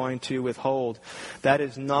he is going to withhold, that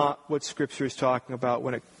is not what Scripture is talking about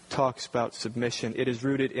when it talks about submission. It is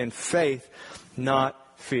rooted in faith,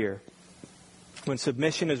 not fear. When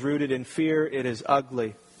submission is rooted in fear, it is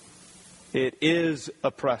ugly. It is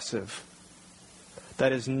oppressive.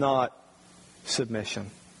 That is not submission.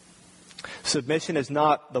 Submission is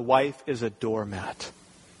not the wife is a doormat.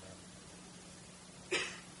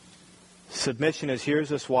 Submission is, here's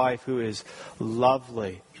this wife who is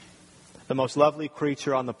lovely, the most lovely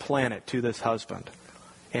creature on the planet to this husband.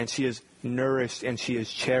 And she is nourished and she is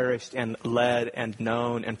cherished and led and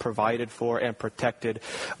known and provided for and protected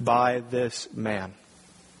by this man.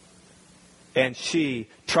 And she,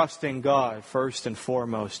 trusting God first and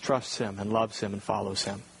foremost, trusts Him and loves Him and follows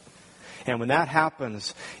Him. And when that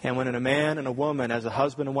happens, and when a man and a woman as a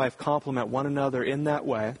husband and wife complement one another in that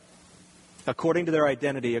way, according to their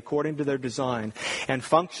identity, according to their design, and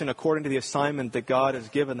function according to the assignment that God has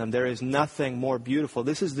given them, there is nothing more beautiful.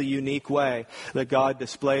 This is the unique way that God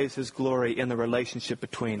displays His glory in the relationship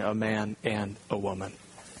between a man and a woman.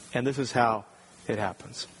 And this is how it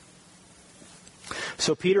happens.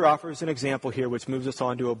 So Peter offers an example here which moves us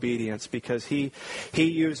on to obedience, because he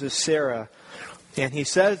uses Sarah, and he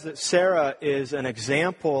says that Sarah is an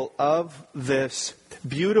example of this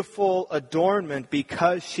beautiful adornment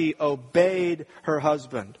because she obeyed her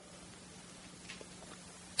husband.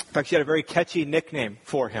 In fact, she had a very catchy nickname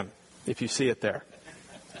for him, if you see it there.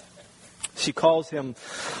 She calls him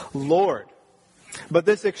Lord. But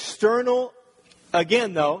this external,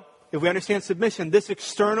 again though, if we understand submission, this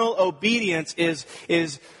external obedience is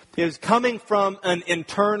coming from an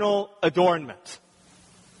internal adornment.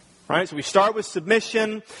 Right? So we start with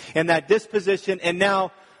submission and that disposition, and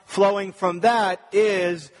now flowing from that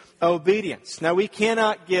is obedience. Now we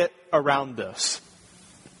cannot get around this.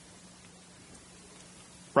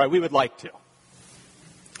 Right? We would like to.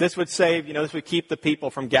 This would save, this would keep the people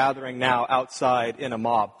from gathering now outside in a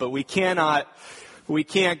mob. But we can't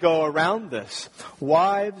go around this.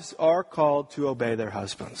 Wives are called to obey their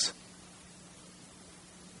husbands.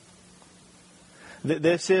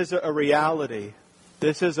 This is a reality.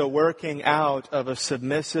 This is a working out of a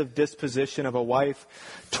submissive disposition of a wife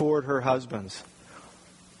toward her husbands.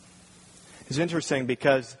 It's interesting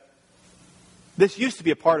because this used to be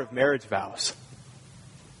a part of marriage vows.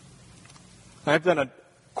 I've done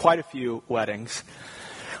quite a few weddings,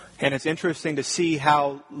 and it's interesting to see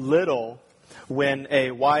how little, when a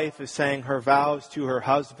wife is saying her vows to her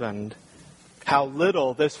husband, how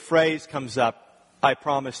little this phrase comes up, I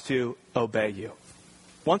promise to obey you.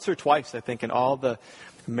 Once or twice, I think, in all the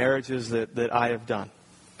marriages that I have done.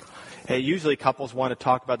 Usually couples want to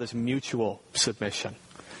talk about this mutual submission.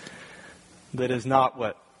 That is not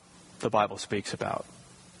what the Bible speaks about.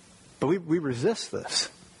 But we resist this.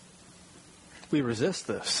 We resist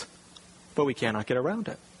this. But we cannot get around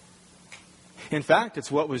it. In fact,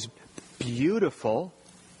 it's what was beautiful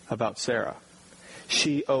about Sarah.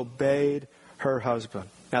 She obeyed her husband.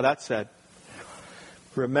 Now that said,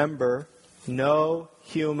 remember, no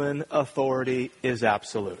human authority is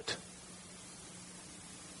absolute.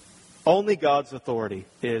 Only God's authority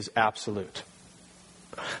is absolute.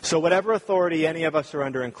 So whatever authority any of us are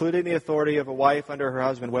under, including the authority of a wife under her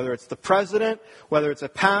husband, whether it's the president, whether it's a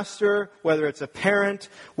pastor, whether it's a parent,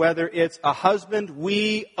 whether it's a husband,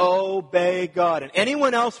 we obey God. And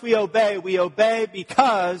anyone else we obey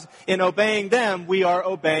because in obeying them, we are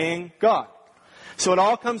obeying God. So it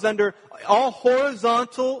all comes under all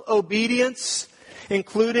horizontal obedience,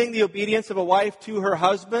 including the obedience of a wife to her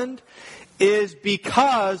husband, is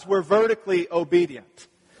because we're vertically obedient.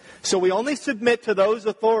 So we only submit to those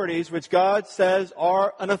authorities which God says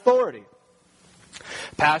are an authority.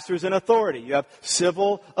 Pastor's an authority. You have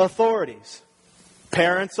civil authorities.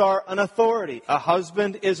 Parents are an authority. A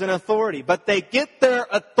husband is an authority. But they get their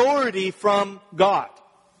authority from God.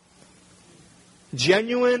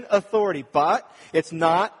 Genuine authority. But it's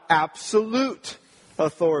not absolute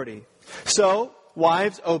authority. So,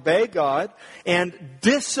 wives, obey God and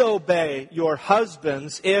disobey your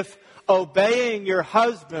husbands if obeying your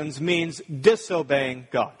husbands means disobeying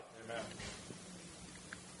God. Amen.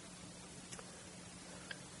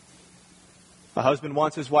 A husband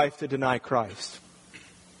wants his wife to deny Christ.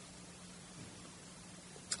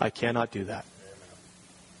 I cannot do that. Amen.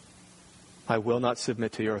 I will not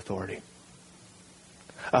submit to your authority.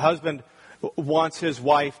 A husband wants his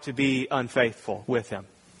wife to be unfaithful with him.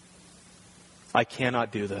 I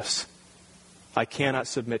cannot do this. I cannot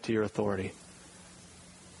submit to your authority.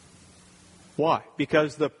 Why?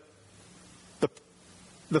 Because the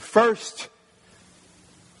first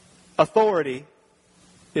authority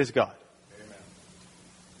is God. Amen.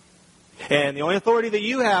 And the only authority that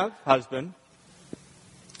you have, husband,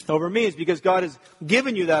 over me is because God has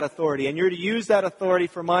given you that authority. And you're to use that authority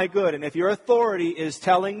for my good. And if your authority is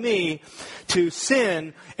telling me to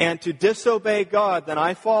sin and to disobey God, then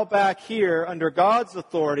I fall back here under God's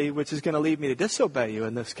authority, which is going to lead me to disobey you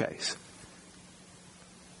in this case.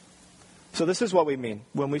 So this is what we mean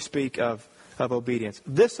when we speak of obedience.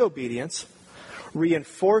 This obedience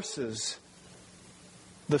reinforces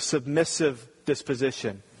the submissive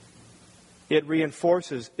disposition. It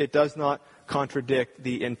reinforces, it does not contradict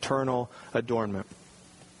the internal adornment.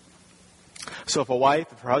 So if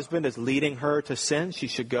her husband is leading her to sin, she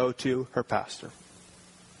should go to her pastor.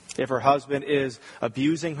 If her husband is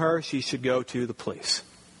abusing her, she should go to the police.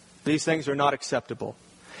 These things are not acceptable,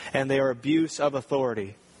 and they are abuse of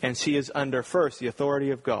authority. And she is under, first, the authority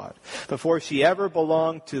of God. Before she ever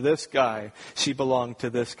belonged to this guy, she belonged to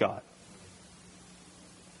this God.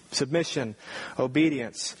 Submission,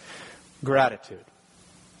 obedience, gratitude,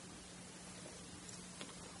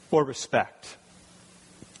 or respect.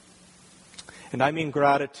 And I mean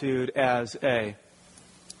gratitude as a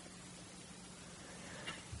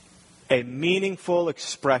meaningful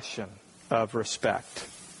expression of respect.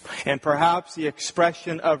 And perhaps the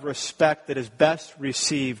expression of respect that is best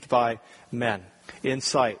received by men.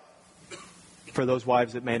 Insight for those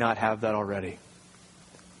wives that may not have that already.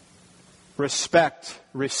 Respect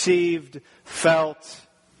received, felt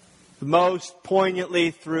most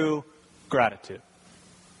poignantly through gratitude.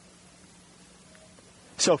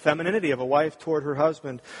 So femininity of a wife toward her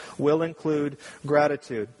husband will include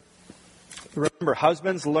gratitude. Remember,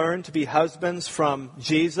 husbands learn to be husbands from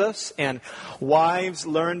Jesus, and wives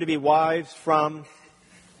learn to be wives from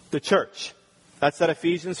the church. That's at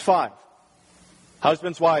Ephesians 5.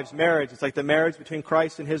 Husbands, wives, marriage. It's like the marriage between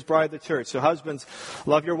Christ and His bride, the church. So husbands,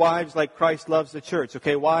 love your wives like Christ loves the church.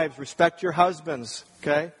 Okay, wives, respect your husbands.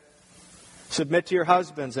 Okay? Submit to your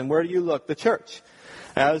husbands. And where do you look? The church.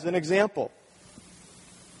 As an example.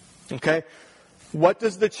 Okay? What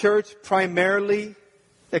does the church primarily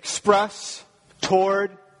express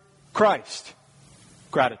toward Christ?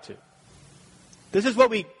 Gratitude. This is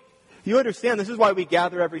what you understand, this is why we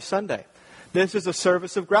gather every Sunday. This is a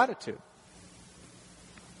service of gratitude.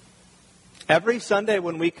 Every Sunday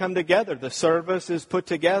when we come together, the service is put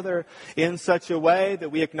together in such a way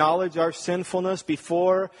that we acknowledge our sinfulness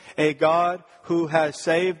before a God who has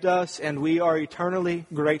saved us, and we are eternally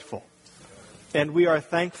grateful. And we are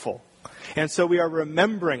thankful. And so we are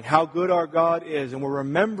remembering how good our God is, and we're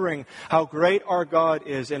remembering how great our God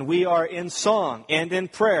is, and we are in song and in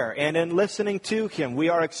prayer and in listening to Him. We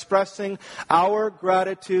are expressing our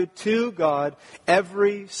gratitude to God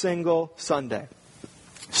every single Sunday.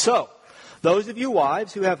 So, those of you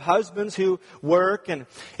wives who have husbands who work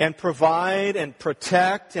and provide and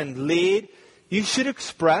protect and lead, you should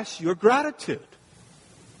express your gratitude.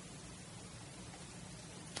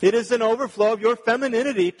 It is an overflow of your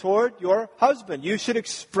femininity toward your husband. You should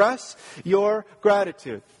express your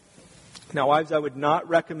gratitude. Now, wives, I would not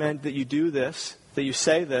recommend that you do this, that you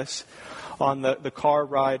say this on the car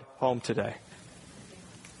ride home today.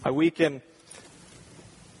 We can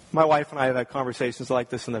My wife and I have had conversations like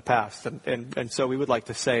this in the past, and so we would like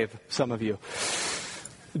to save some of you.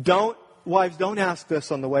 Wives, don't ask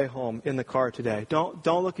this on the way home in the car today. Don't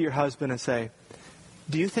look at your husband and say,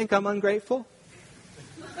 "Do you think I'm ungrateful?"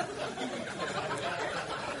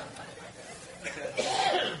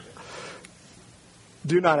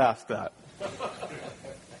 Do not ask that.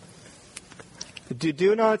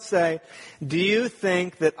 Do not say, "Do you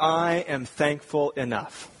think that I am thankful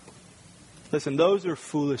enough?" Listen, those are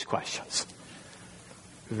foolish questions.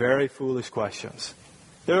 Very foolish questions.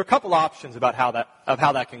 There are a couple options about how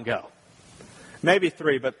that can go. Maybe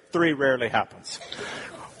three, but three rarely happens.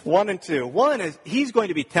 1 and 2. One is he's going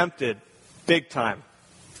to be tempted big time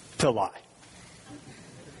to lie.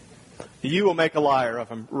 You will make a liar of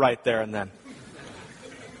him right there and then.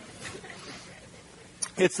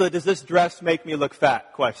 It's the "does this dress make me look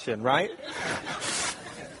fat?" question, right?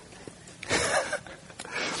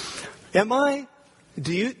 Am I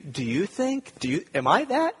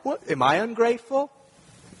that? What? Am I ungrateful?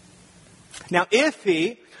 Now,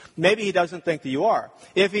 maybe he doesn't think that you are.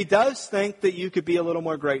 If he does think that you could be a little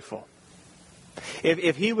more grateful,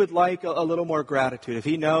 if he would like a little more gratitude, if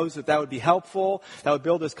he knows that would be helpful, that would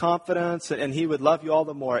build his confidence, and he would love you all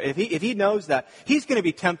the more, if he knows that, he's going to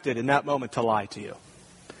be tempted in that moment to lie to you.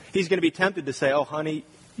 He's going to be tempted to say, "Oh, honey,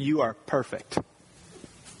 you are perfect.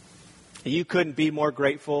 You couldn't be more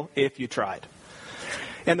grateful if you tried."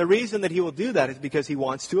 And the reason that he will do that is because he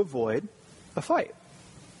wants to avoid a fight.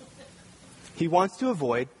 He wants to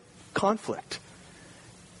avoid conflict.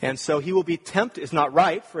 And so he will be tempted. It's not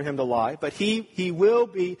right for him to lie, but he will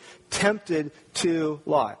be tempted to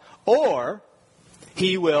lie. Or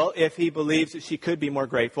he will, if he believes that she could be more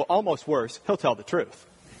grateful, almost worse, he'll tell the truth.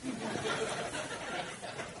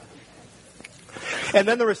 And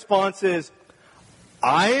then the response is,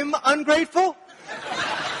 "I'm ungrateful?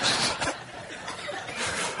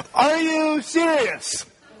 Are you serious?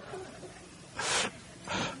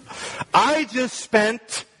 I just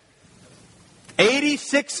spent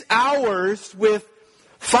 86 hours with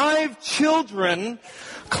 5 children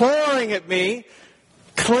clawing at me,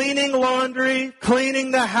 cleaning laundry,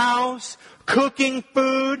 cleaning the house, cooking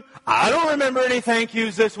food. I don't remember any thank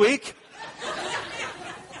yous this week."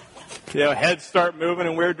 Heads start moving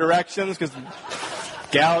in weird directions because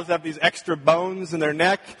gals have these extra bones in their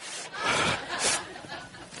neck.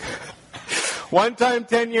 One time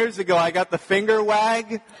 10 years ago, I got the finger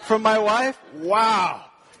wag from my wife. Wow.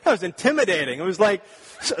 That was intimidating. It was like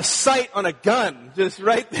a sight on a gun, just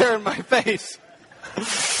right there in my face.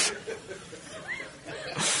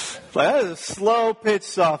 That is a slow pitch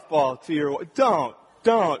softball to your wife.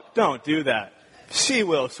 Don't do that. She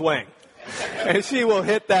will swing. And she will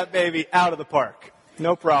hit that baby out of the park.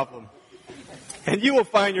 No problem. And you will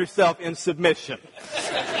find yourself in submission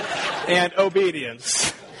and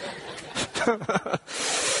obedience.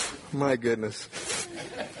 My goodness.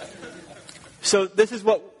 So this is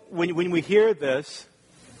what, when we hear this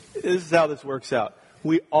is how this works out.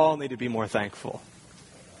 We all need to be more thankful.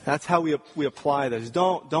 That's how we apply this.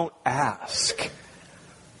 Don't ask.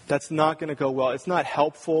 That's not going to go well. It's not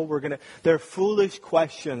helpful. They're foolish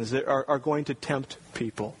questions that are going to tempt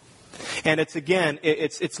people. And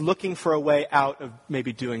it's looking for a way out of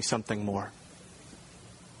maybe doing something more.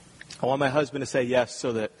 I want my husband to say yes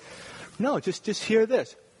so that, no, just hear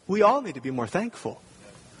this. We all need to be more thankful.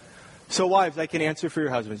 So wives, I can answer for your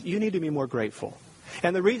husbands. You need to be more grateful.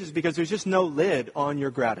 And the reason is because there's just no lid on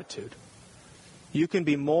your gratitude. You can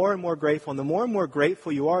be more and more grateful. And the more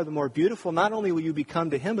grateful you are, the more beautiful not only will you become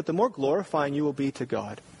to Him, but the more glorifying you will be to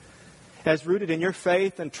God. As rooted in your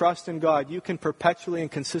faith and trust in God, you can perpetually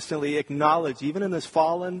and consistently acknowledge, even in this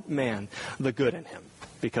fallen man, the good in him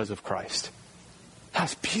because of Christ.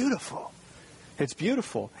 That's beautiful. It's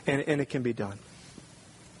beautiful, and it can be done.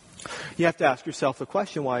 You have to ask yourself the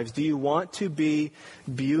question, wives, do you want to be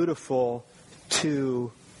beautiful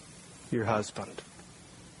to your husband?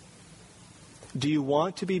 Do you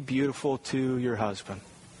want to be beautiful to your husband?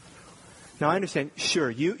 Now, I understand, sure,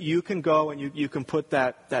 you can go and you can put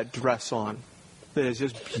that dress on that is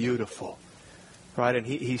just beautiful, right? And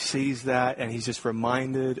he sees that, and he's just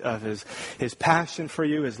reminded of his passion for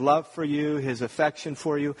you, his love for you, his affection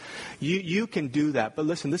for you. You can do that. But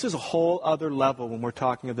listen, this is a whole other level when we're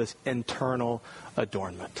talking of this internal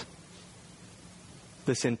adornment.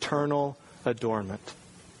 This internal adornment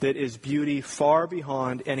that is beauty far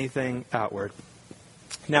beyond anything outward.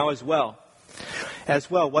 Now, as well,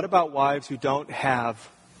 what about wives who don't have,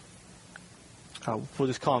 we'll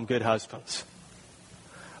just call them good husbands?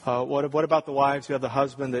 What about the wives who have the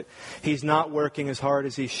husband that he's not working as hard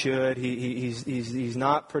as he should? He's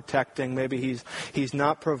not protecting. Maybe he's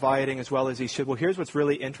not providing as well as he should. Well, here's what's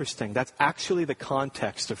really interesting. That's actually the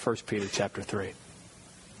context of 1 Peter chapter 3.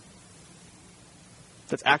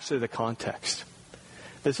 That's actually the context.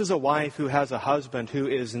 This is a wife who has a husband who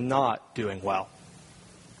is not doing well.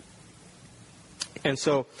 And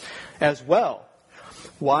so, as well,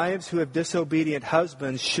 wives who have disobedient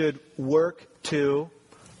husbands should work to,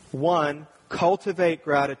 1, cultivate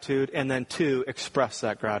gratitude, and then 2, express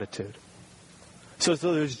that gratitude. So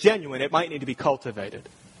there's genuine. It might need to be cultivated.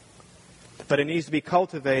 But it needs to be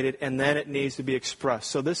cultivated, and then it needs to be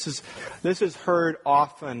expressed. So this is heard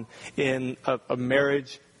often in a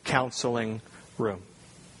marriage counseling room.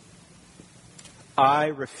 I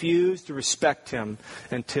refuse to respect him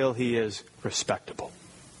until he is respectable.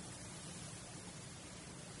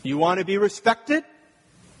 You want to be respected?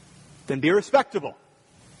 Then be respectable.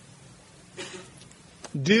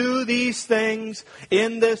 Do these things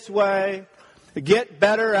in this way. Get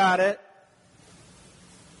better at it.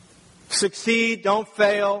 Succeed, don't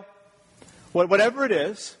fail. Whatever it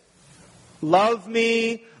is. Love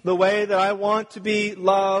me the way that I want to be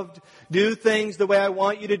loved. Do things the way I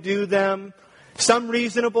want you to do them. Some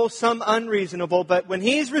reasonable, some unreasonable. But when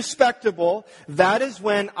he's respectable, that is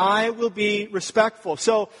when I will be respectful.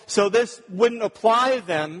 So this wouldn't apply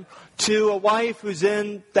then to a wife who's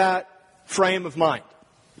in that frame of mind.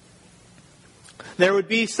 There would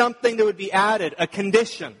be something that would be added, a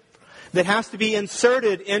condition that has to be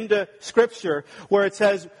inserted into Scripture where it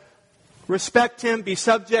says, respect him, be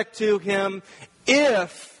subject to him,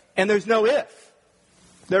 if, and there's no if.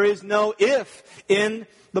 There is no if in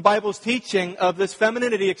the Bible's teaching of this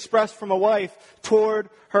femininity expressed from a wife toward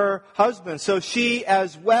her husband. So she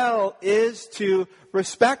as well is to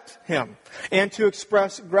respect him and to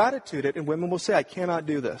express gratitude. And women will say, I cannot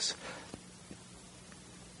do this.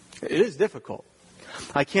 It is difficult.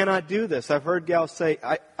 I cannot do this. I've heard gals say,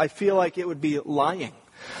 I feel like it would be lying.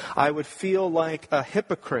 I would feel like a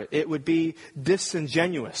hypocrite. It would be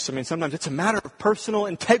disingenuous. I mean, sometimes it's a matter of personal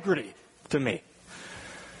integrity to me.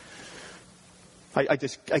 I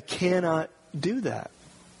cannot do that.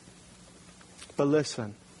 But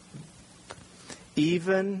listen,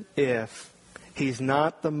 even if he's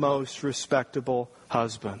not the most respectable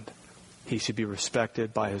husband, he should be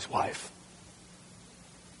respected by his wife.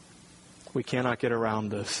 We cannot get around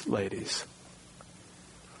this, ladies.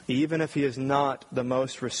 Even if he is not the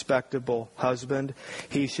most respectable husband,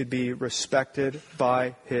 he should be respected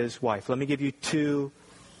by his wife. Let me give you 2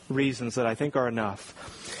 reasons that I think are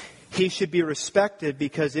enough. He should be respected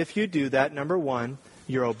because if you do that, number 1,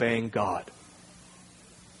 you're obeying God.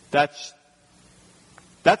 That's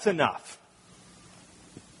enough.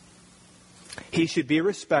 He should be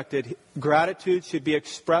respected. Gratitude should be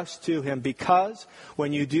expressed to him because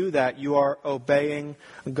when you do that, you are obeying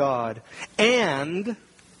God. And,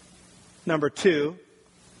 number 2,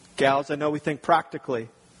 gals, I know we think practically,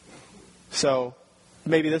 so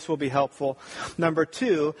maybe this will be helpful. Number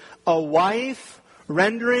 2, a wife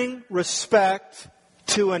rendering respect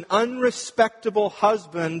to an unrespectable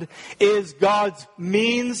husband is God's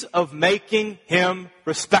means of making him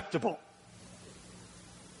respectable.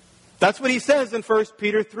 That's what he says in 1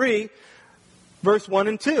 Peter 3, verse 1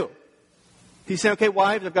 and 2. He's saying, okay,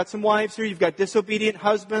 wives, I've got some wives here. You've got disobedient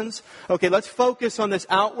husbands. Okay, let's focus on this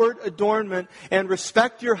outward adornment and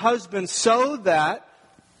respect your husband so that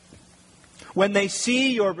when they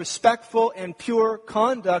see your respectful and pure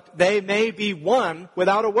conduct, they may be won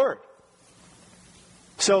without a word.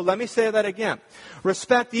 So let me say that again.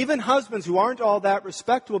 Respect even husbands who aren't all that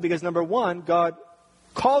respectable because, number 1, God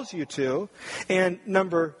calls you to. And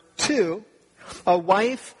number 2, a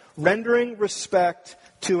wife rendering respect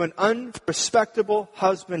to an unrespectable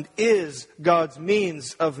husband is God's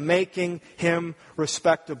means of making him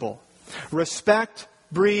respectable. Respect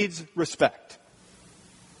breeds respect.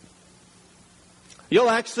 You'll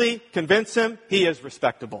actually convince him he is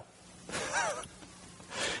respectable.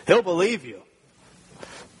 He'll believe you.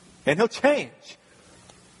 And he'll change.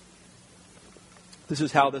 This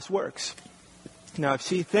is how this works. Now, if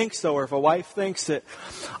she thinks so, or if a wife thinks that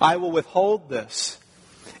I will withhold this,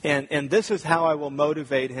 and this is how I will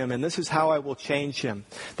motivate him, and this is how I will change him,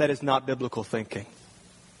 that is not biblical thinking.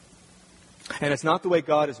 And it's not the way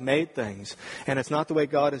God has made things. And it's not the way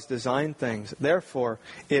God has designed things. Therefore,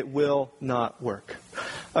 it will not work.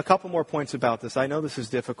 A couple more points about this. I know this is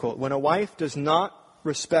difficult. When a wife does not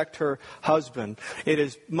respect her husband, it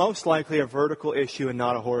is most likely a vertical issue and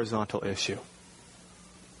not a horizontal issue.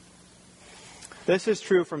 This is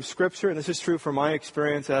true from Scripture, and this is true from my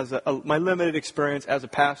experience my limited experience as a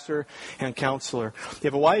pastor and counselor.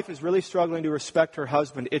 If a wife is really struggling to respect her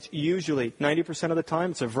husband, it's usually, 90% of the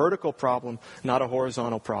time, it's a vertical problem, not a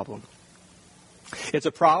horizontal problem. It's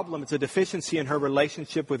a problem, it's a deficiency in her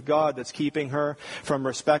relationship with God that's keeping her from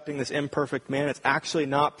respecting this imperfect man. It's actually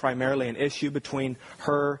not primarily an issue between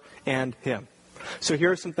her and him. So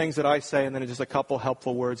here are some things that I say, and then just a couple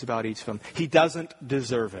helpful words about each of them. He doesn't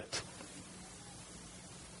deserve it.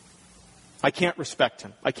 I can't respect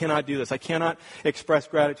him. I cannot do this. I cannot express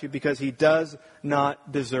gratitude because he does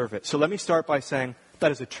not deserve it. So let me start by saying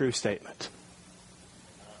that is a true statement.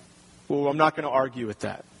 Well, I'm not going to argue with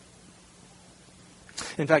that.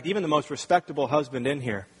 In fact, even the most respectable husband in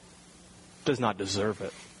here does not deserve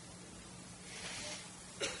it.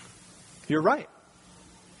 You're right.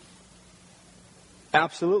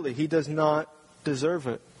 Absolutely, he does not deserve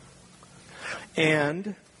it.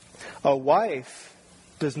 And a wife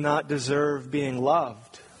does not deserve being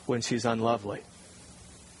loved when she's unlovely.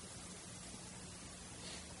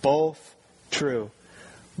 Both true.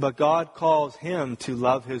 But God calls him to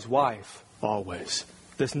love his wife always.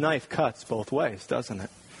 This knife cuts both ways, doesn't it?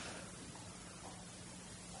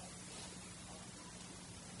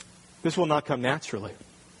 This will not come naturally.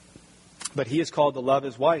 But he is called to love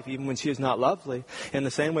his wife even when she is not lovely, in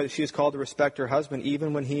the same way that she is called to respect her husband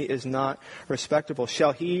even when he is not respectable.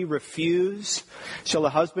 Shall a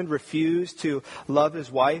husband refuse to love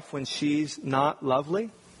his wife when she's not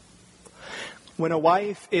lovely? When a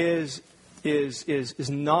wife is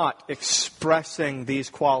not expressing these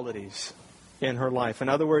qualities in her life. In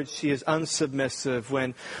other words, she is unsubmissive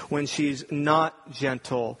when she's not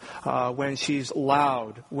gentle, when she's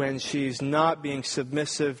loud, when she's not being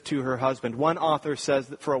submissive to her husband. One author says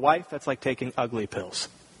that for a wife, that's like taking ugly pills.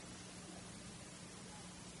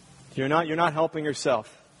 You're not helping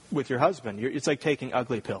yourself with your husband. It's like taking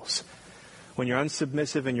ugly pills. When you're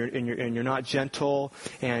unsubmissive and you're not gentle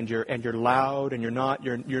and you're loud and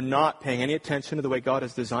you're not paying any attention to the way God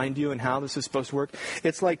has designed you and how this is supposed to work,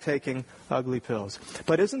 it's like taking ugly pills.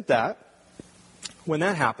 But isn't that, when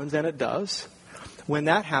that happens, and it does, when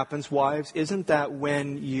that happens, wives, isn't that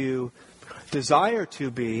when you desire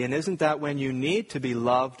to be, and isn't that when you need to be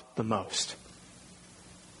loved the most?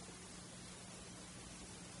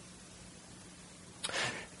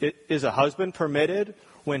 Is a husband permitted,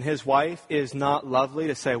 when his wife is not lovely,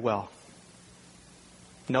 to say, well,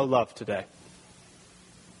 no love today,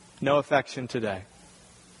 no affection today,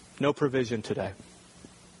 no provision today,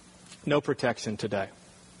 no protection today?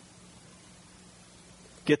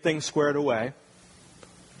 Get things squared away,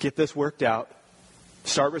 get this worked out,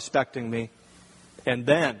 start respecting me, and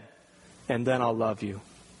then I'll love you.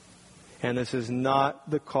 And this is not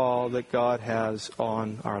the call that God has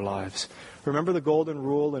on our lives. Remember the golden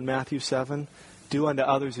rule in Matthew 7? Do unto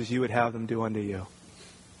others as you would have them do unto you.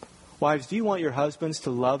 Wives, do you want your husbands to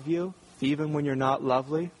love you even when you're not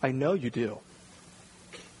lovely? I know you do.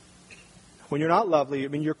 When you're not lovely, I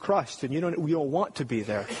mean, you're crushed and you don't want to be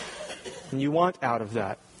there. And you want out of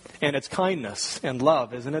that. And it's kindness and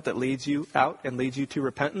love, isn't it, that leads you out and leads you to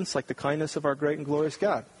repentance, like the kindness of our great and glorious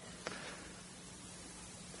God.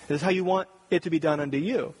 This is how you want it to be done unto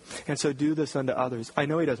you. And so do this unto others. I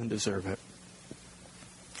know he doesn't deserve it.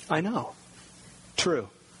 I know. True.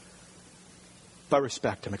 But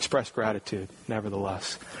respect him. Express gratitude,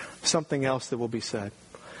 nevertheless. Something else that will be said.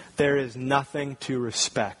 There is nothing to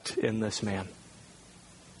respect in this man.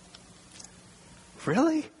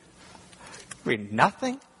 Really? I mean,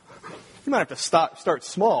 nothing? You might have to start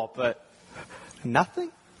small, but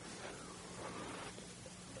nothing?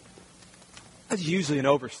 That's usually an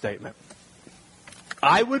overstatement.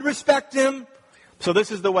 I would respect him, so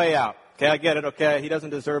this is the way out. Okay, I get it. Okay, he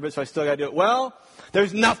doesn't deserve it, so I still got to do it. Well,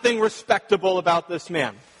 there's nothing respectable about this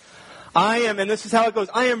man. I am, and this is how it goes,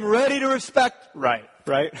 I am ready to respect, right?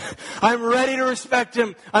 I'm ready to respect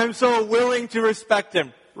him. I'm so willing to respect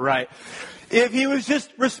him, right? If he was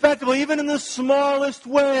just respectable, even in the smallest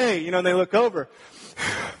way, and they look over,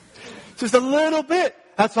 just a little bit,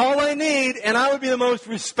 that's all I need, and I would be the most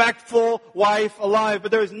respectful wife alive.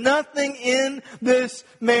 But there's nothing in this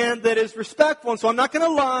man that is respectful, and so I'm not going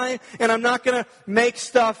to lie, and I'm not going to make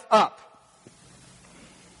stuff up.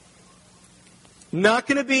 Not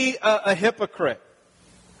going to be a hypocrite.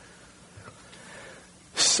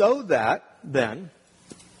 So that, then,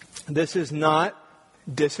 this is not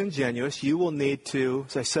disingenuous. You will need to,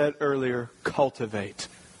 as I said earlier, cultivate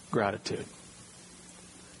gratitude.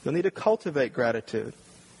 You'll need to cultivate gratitude.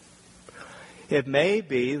 It may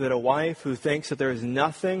be that a wife who thinks that there is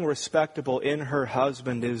nothing respectable in her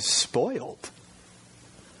husband is spoiled.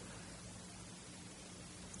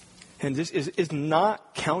 And this is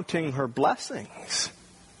not counting her blessings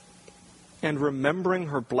and remembering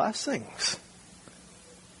her blessings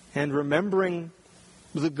and remembering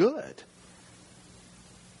the good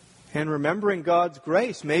and remembering God's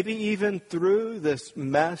grace, maybe even through this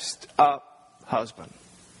messed up husband.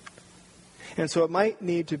 And so it might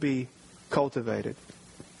need to be cultivated.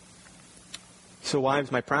 So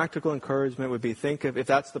wives, my practical encouragement would be, think of, if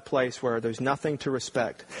that's the place where there's nothing to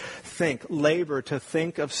respect, labor to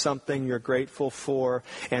think of something you're grateful for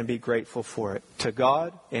and be grateful for it, to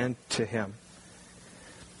God and to Him.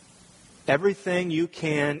 Everything you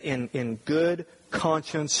can in good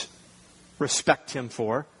conscience respect Him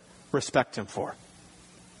for.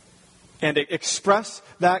 And express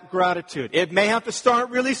that gratitude. It may have to start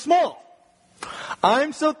really small.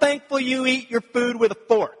 I'm so thankful you eat your food with a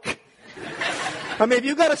fork. I mean, if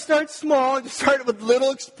you've got to start small and just start with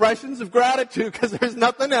little expressions of gratitude because there's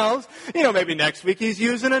nothing else, maybe next week he's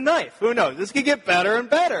using a knife. Who knows? This could get better and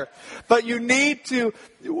better. But you need to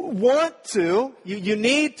want to. You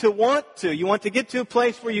need to want to. You want to get to a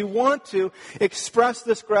place where you want to express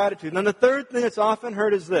this gratitude. And the third thing that's often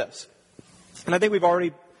heard is this. And I think we've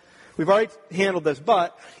already handled this.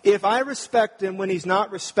 But if I respect him when he's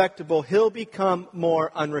not respectable, he'll become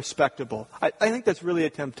more unrespectable. I think that's really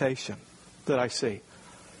a temptation that I see.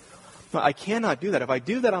 But I cannot do that. If I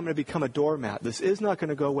do that, I'm going to become a doormat. This is not going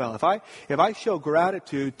to go well. If I show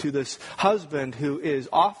gratitude to this husband who is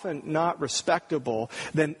often not respectable,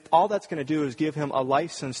 then all that's going to do is give him a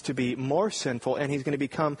license to be more sinful, and he's going to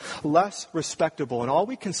become less respectable. And all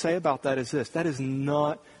we can say about that is this: that is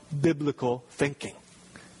not biblical thinking.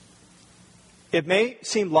 It may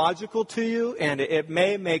seem logical to you, and it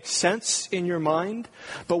may make sense in your mind,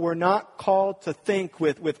 but we're not called to think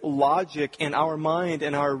with logic in our mind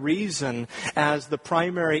and our reason as the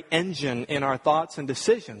primary engine in our thoughts and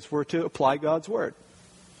decisions. We're to apply God's Word.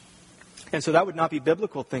 And so that would not be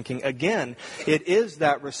biblical thinking. Again, it is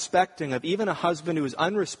that respecting of even a husband who is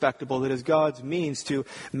unrespectable that is God's means to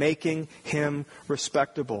making him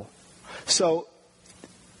respectable. So,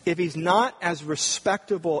 if he's not as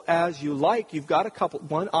respectable as you like, you've got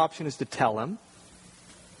one option is to tell him.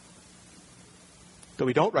 Though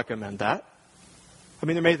we don't recommend that. I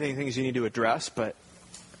mean, there may be things you need to address, but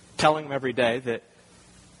telling him every day that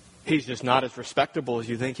he's just not as respectable as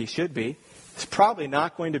you think he should be is probably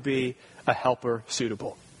not going to be a helper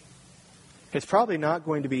suitable. It's probably not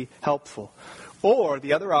going to be helpful. Or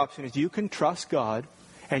the other option is you can trust God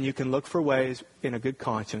and you can look for ways in a good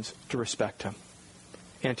conscience to respect him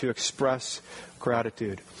and to express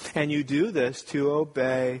gratitude. And you do this to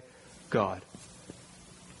obey God.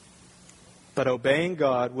 But obeying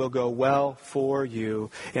God will go well for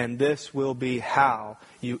you, and this will be how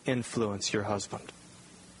you influence your husband.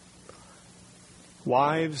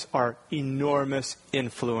 Wives are enormous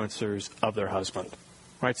influencers of their husband.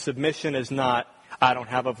 Right? Submission is not, I don't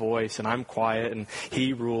have a voice and I'm quiet and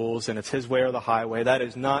he rules and it's his way or the highway. That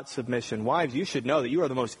is not submission. Wives, you should know that you are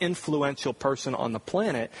the most influential person on the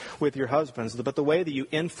planet with your husbands. But the way that you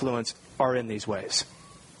influence are in these ways.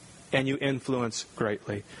 And you influence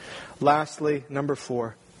greatly. Lastly, number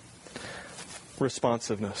 4,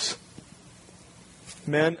 responsiveness.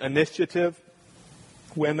 Men, initiative.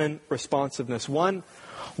 Women, responsiveness. One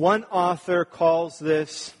author calls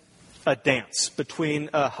this a dance between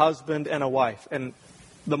a husband and a wife. And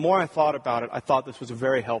the more I thought about it, I thought this was a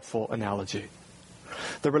very helpful analogy.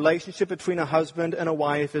 The relationship between a husband and a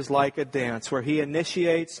wife is like a dance where he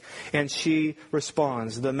initiates and she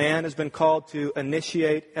responds. The man has been called to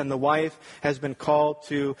initiate and the wife has been called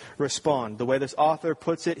to respond. The way this author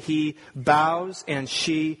puts it, he bows and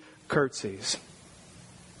she curtsies.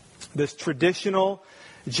 This traditional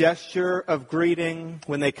gesture of greeting,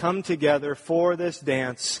 when they come together for this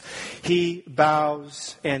dance, he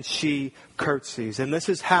bows and she curtsies. And this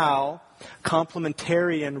is how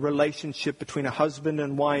complementarian relationship between a husband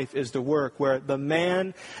and wife is to work, where the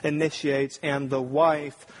man initiates and the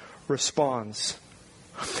wife responds.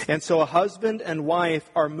 And so a husband and wife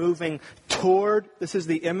are moving toward, this is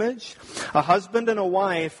the image, a husband and a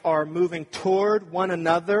wife are moving toward one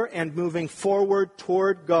another and moving forward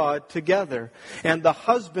toward God together. And the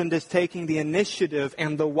husband is taking the initiative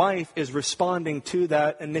and the wife is responding to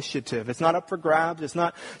that initiative. It's not up for grabs. It's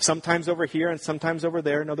not sometimes over here and sometimes over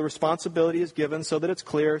there. No, the responsibility is given so that it's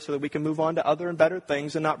clear, so that we can move on to other and better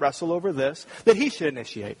things and not wrestle over this, that he should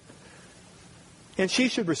initiate. And she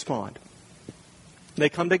should respond. They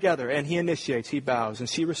come together and he initiates, he bows, and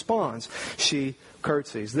she responds, she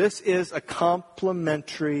curtsies. This is a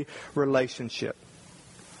complementary relationship.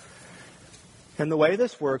 And the way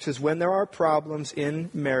this works is when there are problems in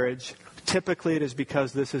marriage, typically it is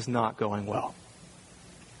because this is not going well.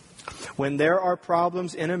 When there are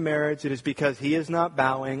problems in a marriage, it is because he is not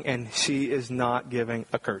bowing and she is not giving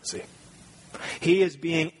a curtsy. He is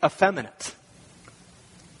being effeminate.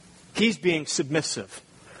 He's being submissive.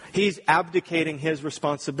 He's abdicating his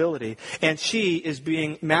responsibility. And she is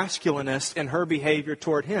being masculinist in her behavior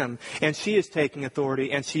toward him. And she is taking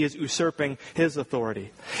authority and she is usurping his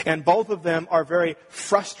authority. And both of them are very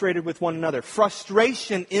frustrated with one another.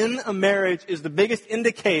 Frustration in a marriage is the biggest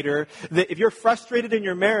indicator that if you're frustrated in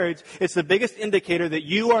your marriage, it's the biggest indicator that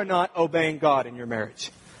you are not obeying God in your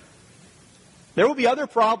marriage. There will be other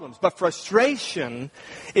problems, but frustration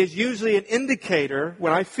is usually an indicator,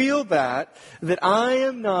 when I feel that I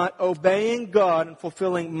am not obeying God and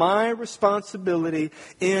fulfilling my responsibility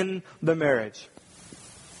in the marriage.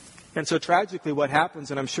 And so tragically what happens,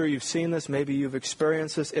 and I'm sure you've seen this, maybe you've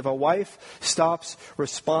experienced this, if a wife stops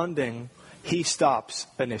responding, he stops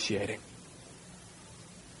initiating.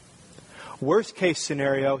 Worst case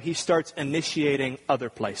scenario, he starts initiating other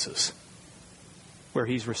places where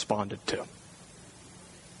he's responded to.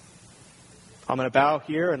 I'm going to bow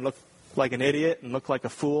here and look like an idiot and look like a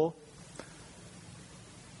fool.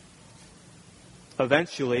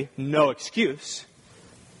 Eventually, no excuse.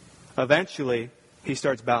 Eventually, he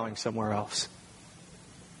starts bowing somewhere else.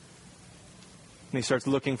 And he starts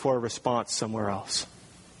looking for a response somewhere else.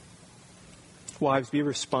 Wives, be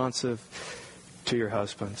responsive to your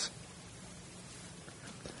husbands.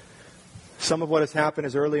 Some of what has happened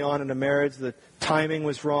is early on in a marriage, the timing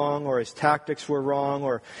was wrong, or his tactics were wrong,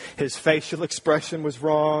 or his facial expression was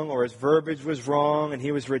wrong, or his verbiage was wrong, and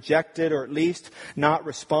he was rejected, or at least not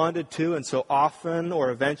responded to. And so often, or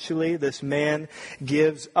eventually, this man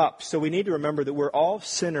gives up. So we need to remember that we're all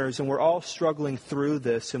sinners, and we're all struggling through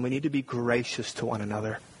this, and we need to be gracious to one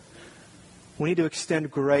another. We need to extend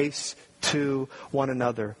grace to one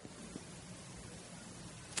another.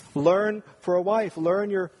 Learn, for a wife, learn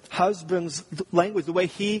your husband's language, the way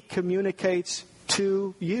he communicates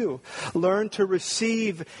to you. Learn to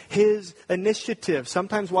receive his initiative.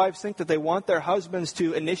 Sometimes wives think that they want their husbands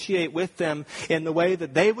to initiate with them in the way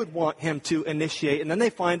that they would want him to initiate. And then they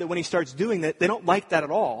find that when he starts doing that, they don't like that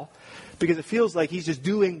at all, because it feels like he's just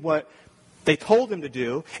doing what they told him to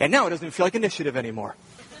do, and now it doesn't feel like initiative anymore.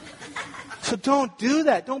 So don't do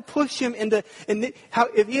that. Don't push him into...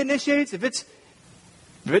 if he initiates, if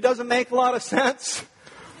it doesn't make a lot of sense,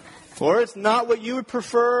 or it's not what you would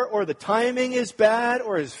prefer, or the timing is bad,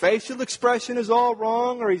 or his facial expression is all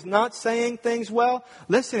wrong, or he's not saying things well,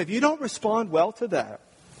 listen, if you don't respond well to that,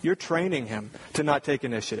 you're training him to not take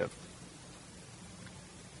initiative.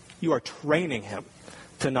 You are training him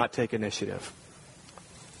to not take initiative.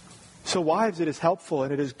 So wives, it is helpful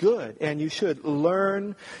and it is good, and you should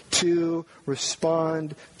learn to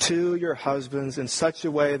respond to your husbands in such a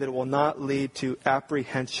way that it will not lead to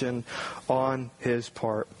apprehension on his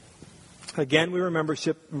part. Again, we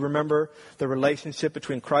remember the relationship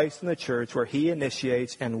between Christ and the church, where he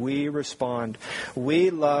initiates and we respond. We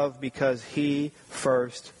love because he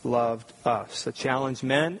first loved us. The challenge,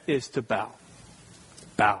 men, is to bow.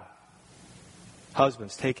 Bow.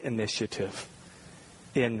 Husbands, take initiative.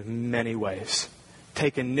 In many ways.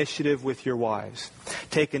 Take initiative with your wives.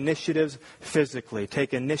 Take initiatives physically.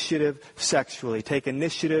 Take initiative sexually. Take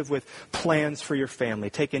initiative with plans for your family.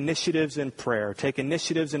 Take initiatives in prayer. Take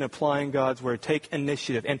initiatives in applying God's word. Take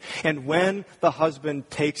initiative. And when the husband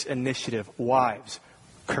takes initiative, wives,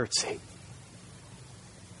 curtsy.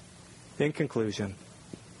 In conclusion,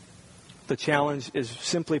 the challenge is,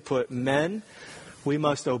 simply put, men, we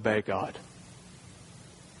must obey God.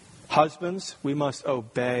 Husbands, we must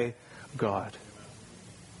obey God.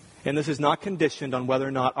 And this is not conditioned on whether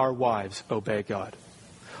or not our wives obey God.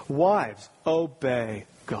 Wives, obey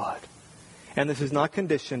God. And this is not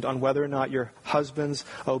conditioned on whether or not your husbands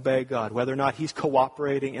obey God, whether or not he's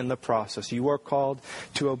cooperating in the process. You are called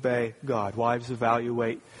to obey God. Wives,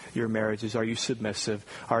 evaluate your marriages. Are you submissive?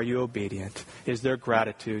 Are you obedient? Is there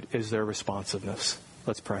gratitude? Is there responsiveness?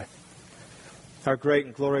 Let's pray. Our great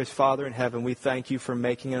and glorious Father in heaven, we thank you for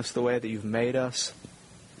making us the way that you've made us.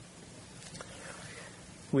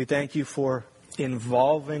 We thank you for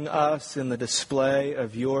involving us in the display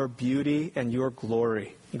of your beauty and your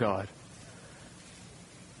glory, God.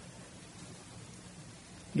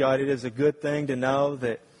 God, it is a good thing to know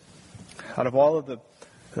that out of all of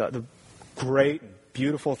the great and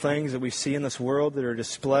beautiful things that we see in this world that are a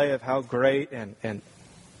display of how great and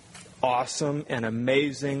awesome and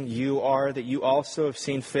amazing you are, that you also have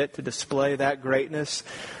seen fit to display that greatness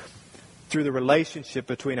through the relationship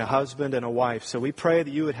between a husband and a wife. So we pray that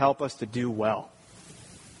you would help us to do well.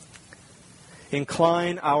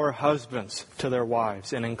 Incline our husbands to their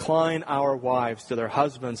wives, and incline our wives to their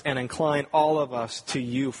husbands, and incline all of us to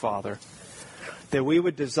you, Father, that we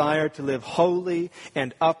would desire to live holy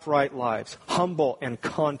and upright lives, humble and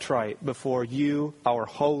contrite before you, our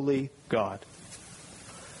holy God.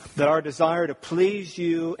 That our desire to please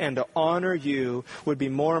you and to honor you would be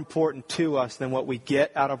more important to us than what we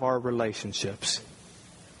get out of our relationships.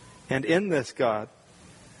 And in this, God,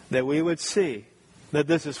 that we would see that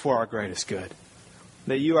this is for our greatest good.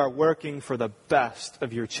 That you are working for the best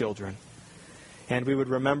of your children. And we would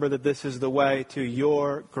remember that this is the way to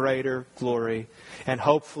your greater glory. And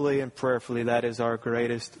hopefully and prayerfully, that is our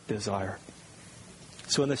greatest desire.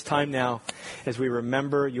 So in this time now, as we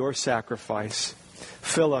remember your sacrifice,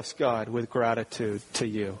 fill us, God, with gratitude to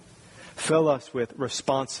you. Fill us with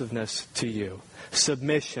responsiveness to you,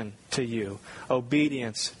 submission to you,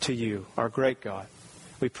 obedience to you, our great God.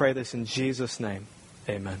 We pray this in Jesus' name.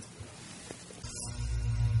 Amen.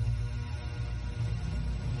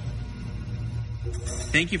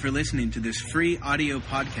 Thank you for listening to this free audio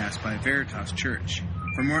podcast by Veritas Church.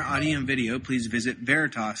 For more audio and video, please visit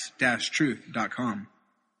veritas-truth.com.